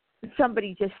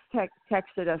 Somebody just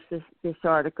texted us this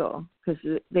article because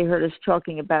they heard us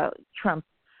talking about Trump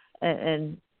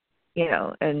and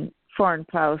foreign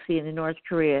policy in North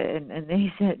Korea, and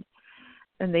they said,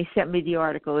 and they sent me the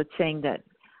article. It's saying that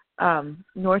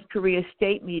North Korea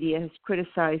state media has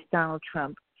criticized Donald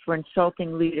Trump for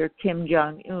insulting leader Kim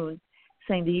Jong-un,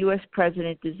 saying the U.S.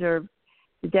 president deserved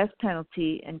the death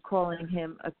penalty and calling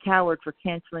him a coward for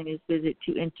canceling his visit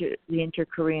to the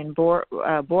inter-Korean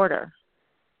border.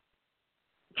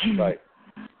 Right.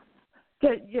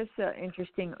 Just an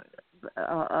interesting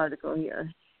article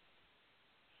here.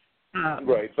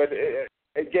 Right, but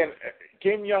again,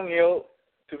 Kim Jong-il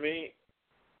to me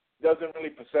doesn't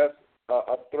really possess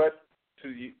a threat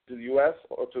to the U.S.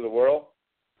 or to the world,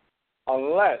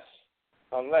 unless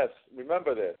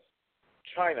remember this: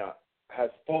 China has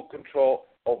full control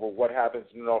over what happens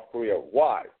in North Korea.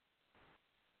 Why?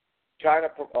 China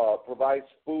provides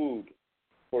food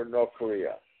for North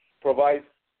Korea, provides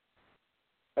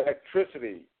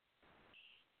electricity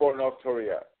for North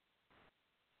Korea,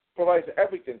 provides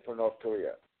everything for North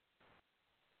Korea.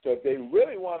 So if they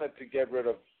really wanted to get rid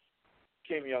of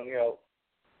Kim Jong-il,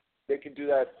 they can do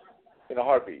that in a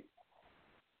heartbeat.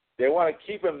 They want to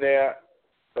keep him there,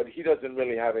 but he doesn't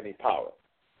really have any power.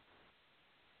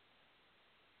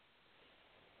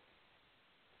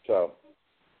 So,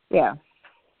 yeah.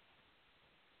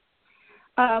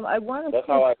 I want to that's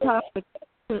how I topic.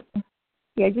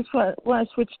 Yeah, I just want to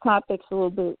switch topics a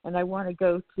little bit, and I want to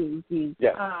go to the.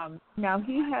 Yes. Now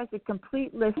he has a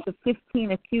complete list of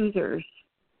 15 accusers,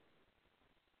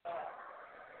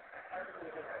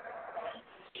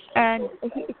 and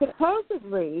he,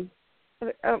 supposedly,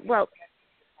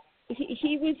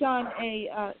 he was on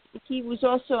a. He was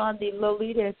also on the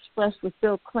Lolita Express with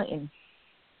Bill Clinton.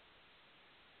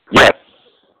 Yes.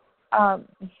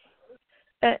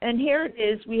 And here it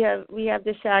is. We have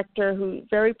this actor who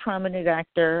very prominent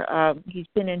actor. He's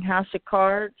been in House of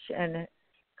Cards and a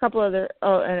couple other.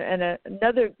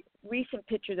 Another recent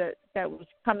picture that was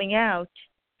coming out.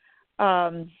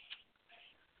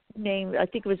 Named I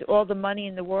think it was All the Money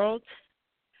in the World,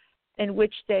 in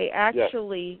which they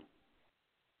actually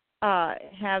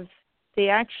they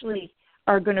actually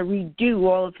are going to redo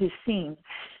all of his scenes.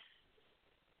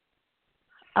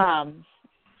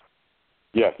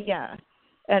 Yes. Yeah.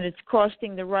 And it's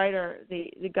costing the writer,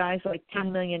 the guys like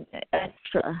 $10 million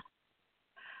extra.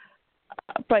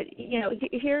 But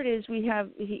here it is. He's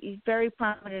a very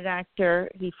prominent actor.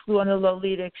 He flew on the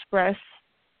Lolita Express,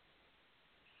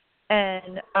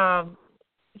 and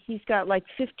he's got like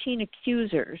 15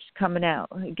 accusers coming out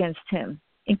against him,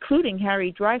 including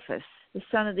Harry Dreyfus, the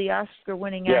son of the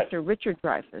Oscar-winning actor Richard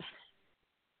Dreyfuss.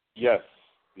 Yes.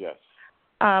 Yes.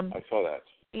 I saw that.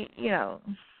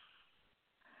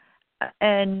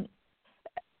 And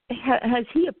has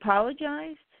he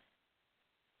apologized?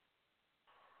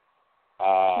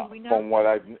 From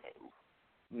what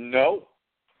no,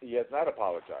 he has not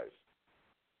apologized.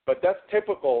 But that's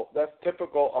typical. That's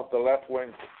typical of the left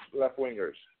wingers.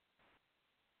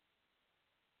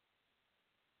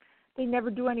 They never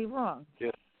do any wrong.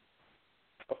 Yes.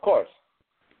 Of course.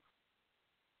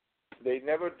 They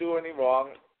never do any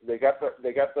wrong. They got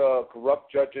the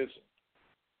corrupt judges,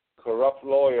 corrupt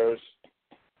lawyers.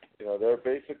 They're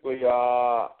basically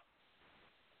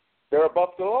they're above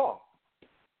the law.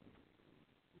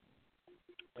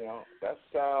 That's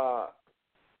how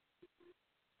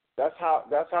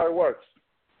it works.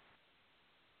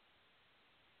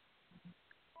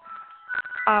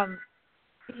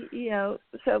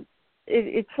 So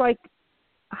it's like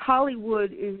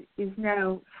Hollywood is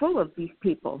now full of these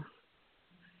people.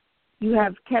 You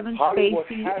have Kevin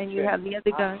Spacey, and you have the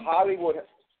other guy.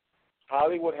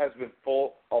 Hollywood has been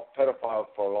full of pedophiles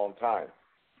for a long time.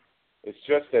 It's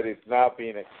just that it's now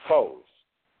being exposed.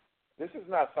 This is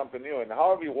not something new. And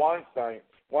Harvey Weinstein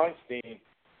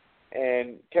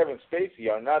and Kevin Spacey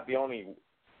are not the only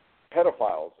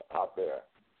pedophiles out there.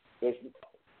 There's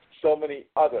so many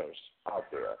others out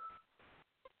there.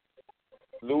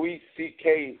 Louis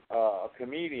C.K., a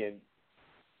comedian,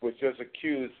 was just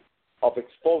accused of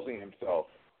exposing himself.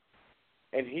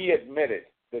 And he admitted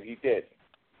that he did,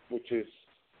 which is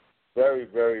very,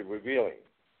 very revealing.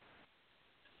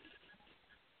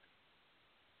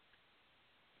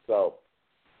 So,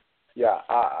 yeah,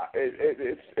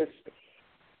 it's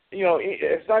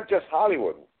not just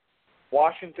Hollywood.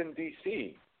 Washington,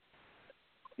 D.C.,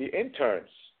 the interns,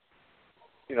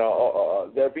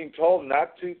 they're being told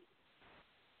not to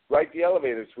ride the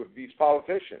elevators with these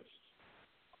politicians.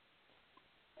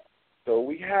 So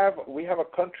we have a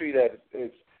country that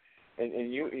is,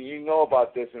 and you know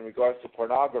about this in regards to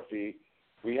pornography.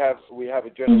 We have a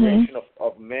generation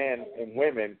of men and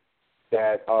women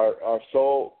that are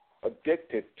so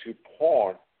addicted to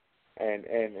porn, and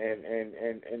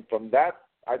from that,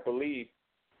 I believe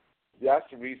that's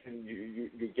the reason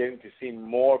you're getting to see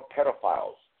more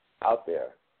pedophiles out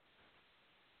there.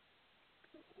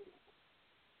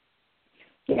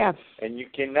 Yeah. And you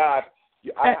cannot.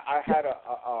 I had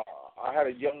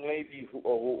a young lady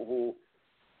who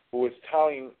was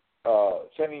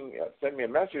sending me a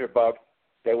message about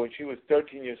that when she was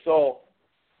 13 years old,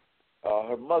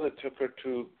 her mother took her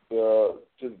to the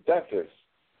dentist,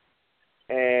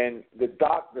 and the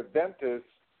dentist,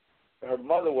 her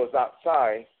mother was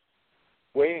outside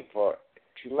waiting for her.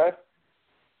 She left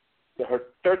her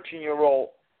 13-year-old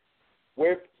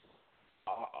with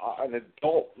an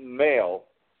adult male,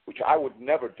 which I would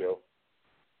never do,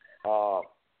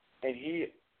 and he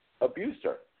abused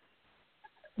her.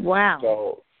 Wow.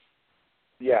 So,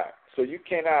 yeah. So you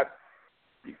cannot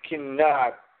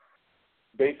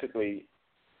basically,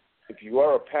 if you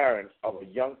are a parent of a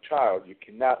young child, you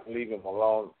cannot leave him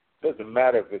alone. Doesn't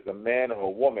matter if it's a man or a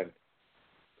woman.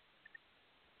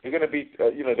 You're going to be,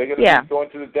 they're going to be going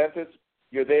to the dentist.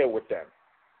 You're there with them.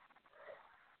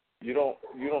 You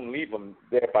don't leave them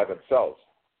there by themselves.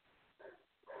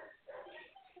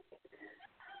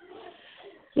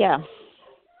 Yeah.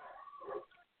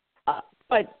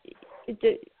 But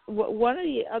one of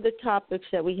the other topics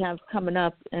that we have coming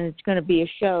up, and it's going to be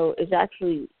a show, is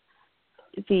actually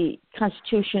the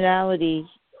constitutionality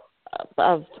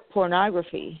of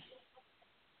pornography.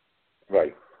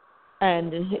 Right.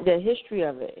 And the history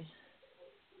of it.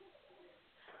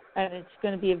 And it's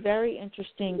going to be a very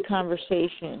interesting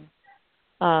conversation.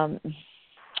 Well,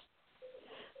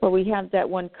 we have that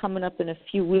one coming up in a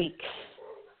few weeks.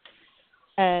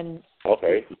 And,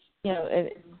 Okay. you know,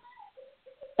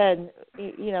 and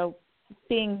you know,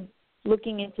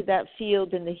 looking into that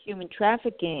field and the human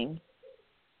trafficking,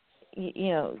 you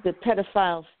know, the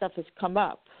pedophile stuff has come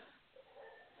up.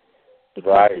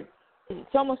 Because Right.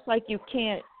 It's almost like you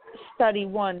can't study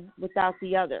one without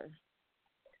the other.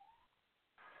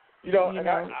 You know, and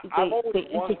I've always they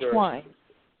wondered. intertwine.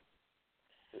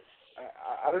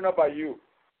 I don't know about you,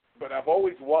 but I've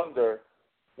always wondered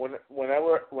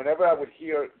whenever I would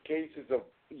hear cases of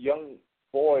young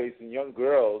boys and young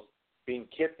girls being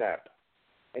kidnapped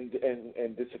and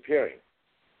disappearing.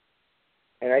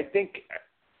 And I think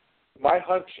my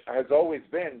hunch has always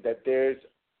been that there's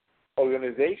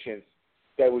organizations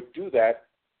that would do that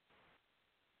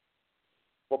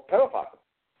for pedophiles,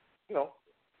 you know,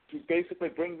 to basically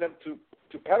bring them to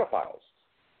pedophiles.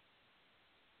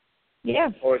 Yeah.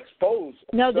 Or expose.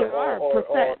 No, there are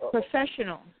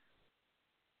professional.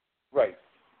 Right.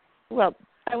 Well,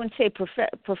 I wouldn't say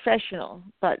professional,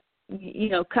 but, you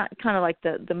know, kind of like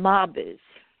the mob is,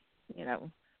 you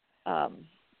know.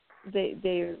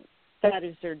 That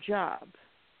is their job.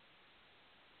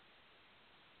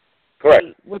 Correct.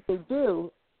 What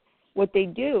they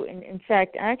do, and in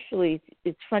fact, actually,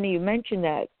 it's funny you mentioned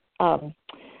that.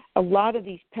 A lot of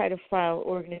these pedophile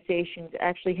organizations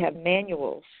actually have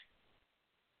manuals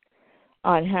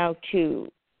on how to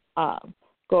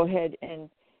go ahead and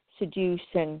seduce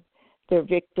their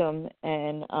victim,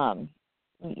 and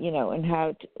you know, and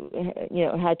how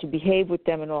to behave with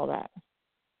them and all that.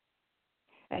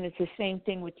 And it's the same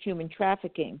thing with human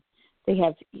trafficking. They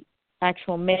have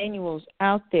actual manuals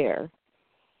out there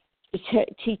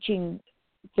teaching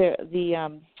the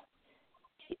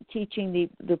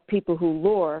people who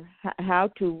lure how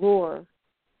to lure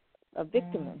a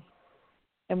victim in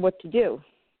and what to do.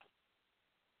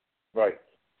 Right.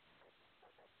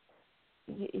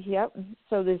 Yep.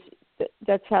 So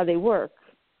that's how they work.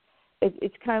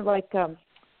 It's kind of like you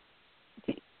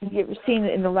ever seen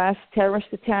in the last terrorist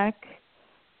attack?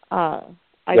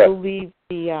 I believe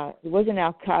it wasn't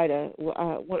Al Qaeda,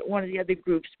 one of the other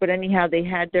groups, but anyhow, they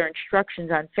had their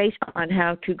instructions on Facebook on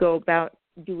how to go about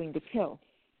doing the kill.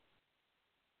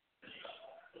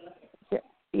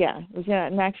 Yeah, it was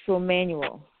an actual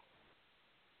manual.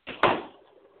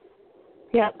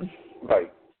 Yeah. Right.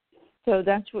 So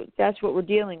that's what we're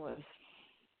dealing with.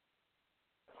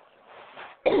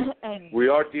 And we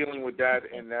are dealing with that,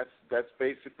 and that's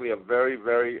basically a very,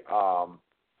 very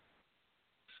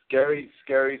scary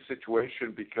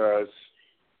situation, because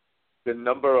the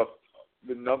number of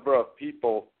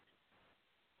people,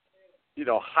 you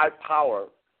know, high power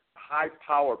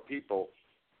people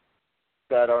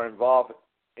that are involved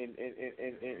in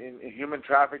human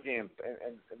trafficking and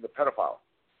the pedophile.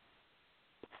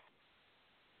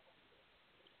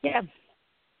 Yeah,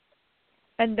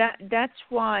 and that's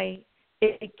why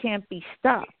it can't be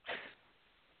stopped.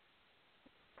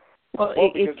 Well,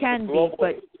 it can be,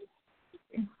 but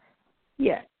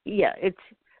yeah,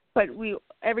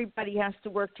 everybody has to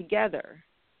work together,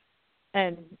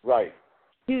 and right.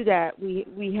 To do that,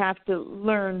 we have to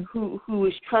learn who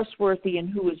is trustworthy and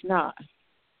who is not.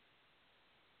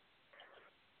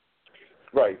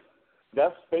 Right.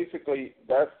 That's basically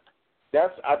that's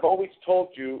I've always told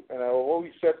you, and I've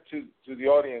always said to the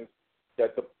audience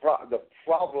that the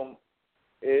problem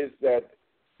is that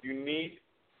you need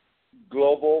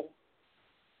global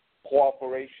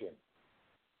cooperation.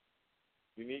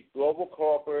 You need global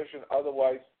cooperation,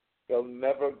 otherwise they'll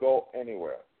never go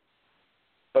anywhere.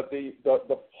 But the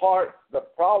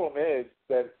problem is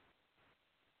that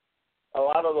a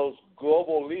lot of those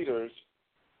global leaders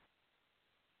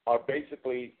are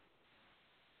basically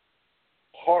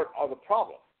part of the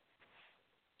problem.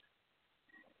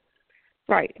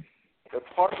 Right. They're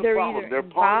part of the problem. They're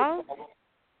part of the problem.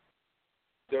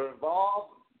 They're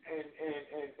involved, and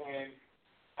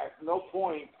at no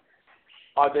point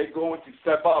are they going to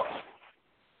step up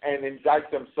and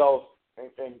indict themselves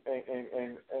and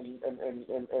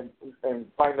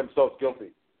find themselves guilty.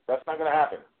 That's not going to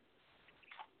happen.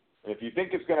 And if you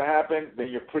think it's going to happen, then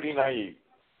you're pretty naive.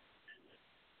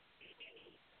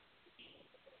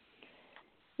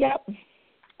 Yep.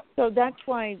 So that's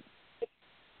why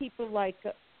people like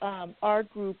our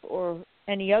group or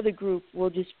any other group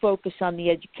will just focus on the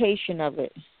education of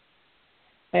it,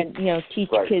 and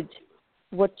teach right. kids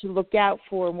what to look out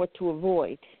for and what to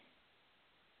avoid.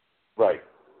 Right.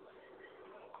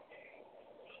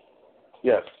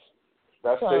 Yes.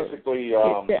 That's So, basically.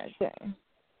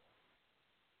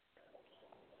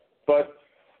 But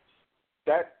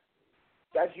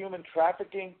that human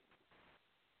trafficking,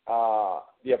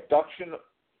 the abduction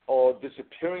or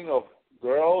disappearing of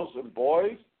girls and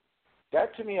boys,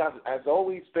 that to me has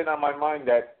always been on my mind.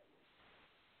 That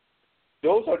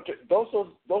those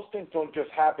things don't just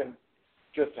happen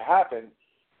just to happen.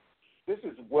 This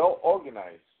is well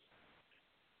organized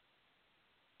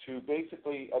to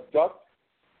basically abduct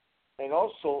and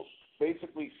also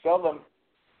basically sell them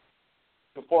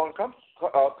to foreign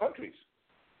countries,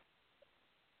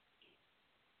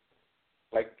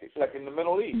 like in the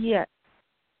Middle East. Yeah.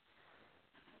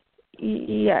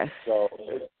 Yes. So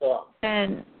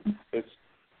and it's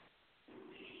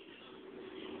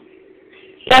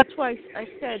that's why I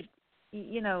said,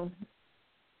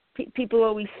 people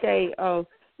always say, "Oh,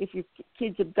 if your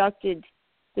kid's abducted,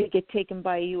 they get taken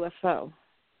by a UFO."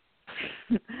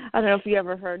 I don't know if you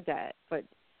ever heard that, but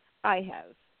I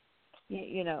have.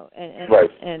 Right.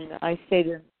 And I say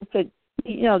to them,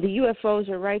 the UFOs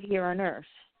are right here on Earth.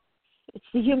 It's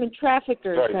the human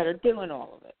traffickers that are doing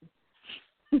all of it.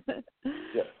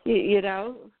 Yeah.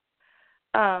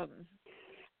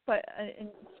 But and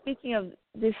speaking of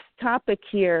this topic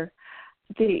here,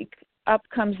 up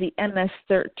comes the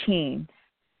MS-13,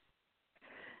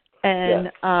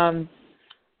 and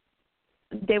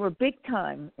they were big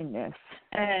time in this,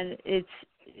 and it's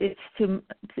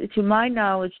to my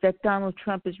knowledge that Donald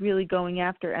Trump is really going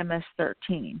after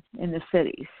MS-13 in the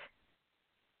cities,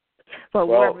 but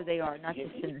wherever they are, not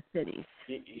just in the cities.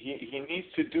 He needs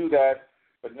to do that,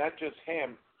 but not just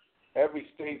him. Every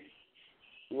state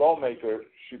lawmaker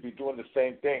should be doing the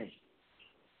same thing.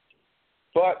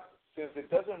 But since it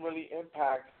doesn't really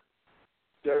impact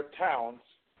their towns,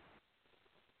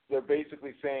 they're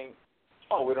basically saying,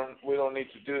 "Oh, we don't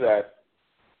need to do that."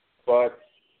 But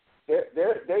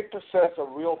they possess a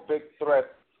real big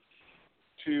threat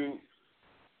to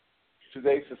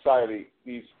today's society.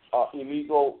 These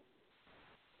illegal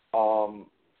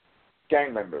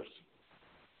gang members.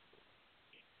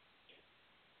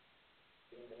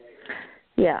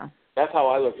 Yeah. That's how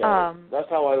I look at it. That's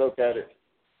how I look at it.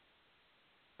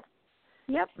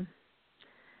 Yep.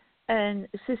 And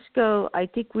Cisco, I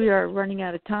think we are running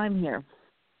out of time here.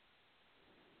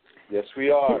 Yes,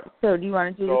 we are. So do you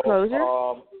want to do the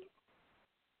closer?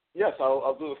 Yes,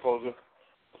 I'll do the closer.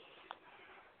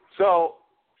 So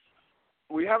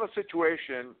we have a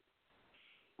situation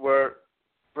where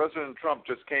President Trump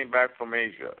just came back from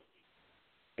Asia,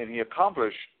 and he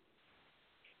accomplished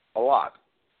a lot,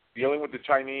 dealing with the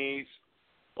Chinese,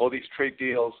 all these trade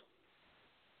deals.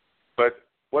 But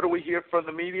what do we hear from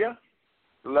the media,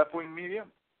 the left-wing media?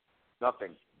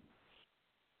 Nothing.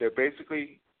 They're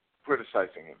basically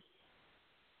criticizing him.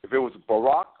 If it was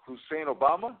Barack Hussein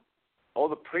Obama, all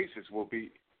the praises will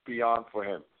be beyond for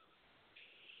him.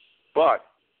 But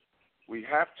we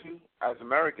have to, as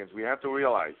Americans, we have to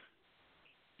realize,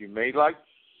 you may like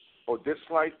or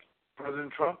dislike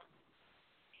President Trump.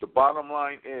 The bottom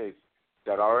line is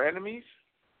that our enemies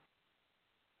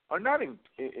are not in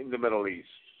the Middle East,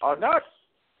 are not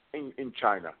in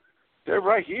China. They're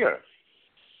right here.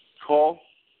 Called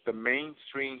the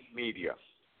mainstream media.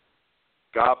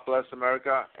 God bless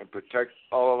America and protect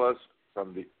all of us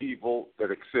from the evil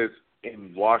that exists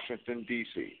in Washington,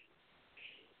 D.C.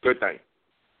 Good night.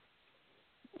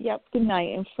 Yep, good night.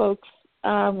 And folks,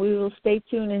 we will stay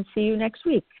tuned and see you next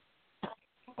week.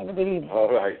 Have a good evening.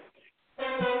 All right.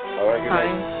 All right, good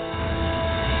night.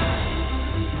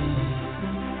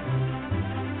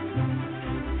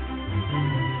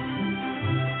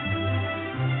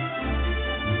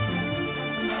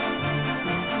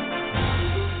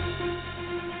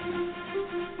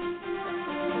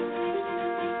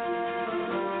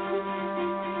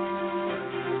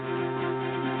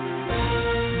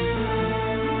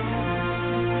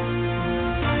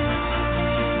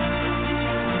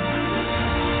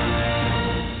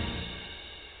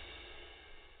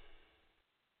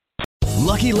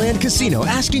 Lucky Land Casino,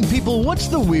 asking people, what's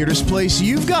the weirdest place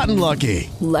you've gotten lucky?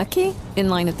 Lucky? In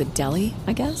line at the deli,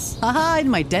 I guess? Aha, in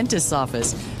my dentist's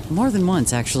office. More than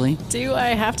once, actually. Do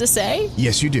I have to say?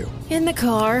 Yes, you do. In the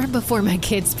car before my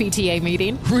kids' PTA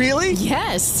meeting. Really?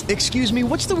 Yes. Excuse me,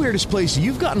 what's the weirdest place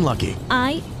you've gotten lucky?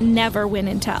 I never win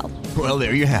and tell. Well,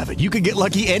 there you have it. You can get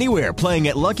lucky anywhere, playing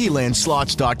at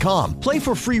LuckyLandSlots.com. Play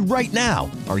for free right now.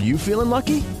 Are you feeling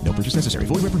lucky? No purchase necessary.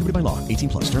 Void where prohibited by law.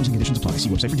 18+. Terms and conditions apply. See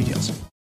website for details.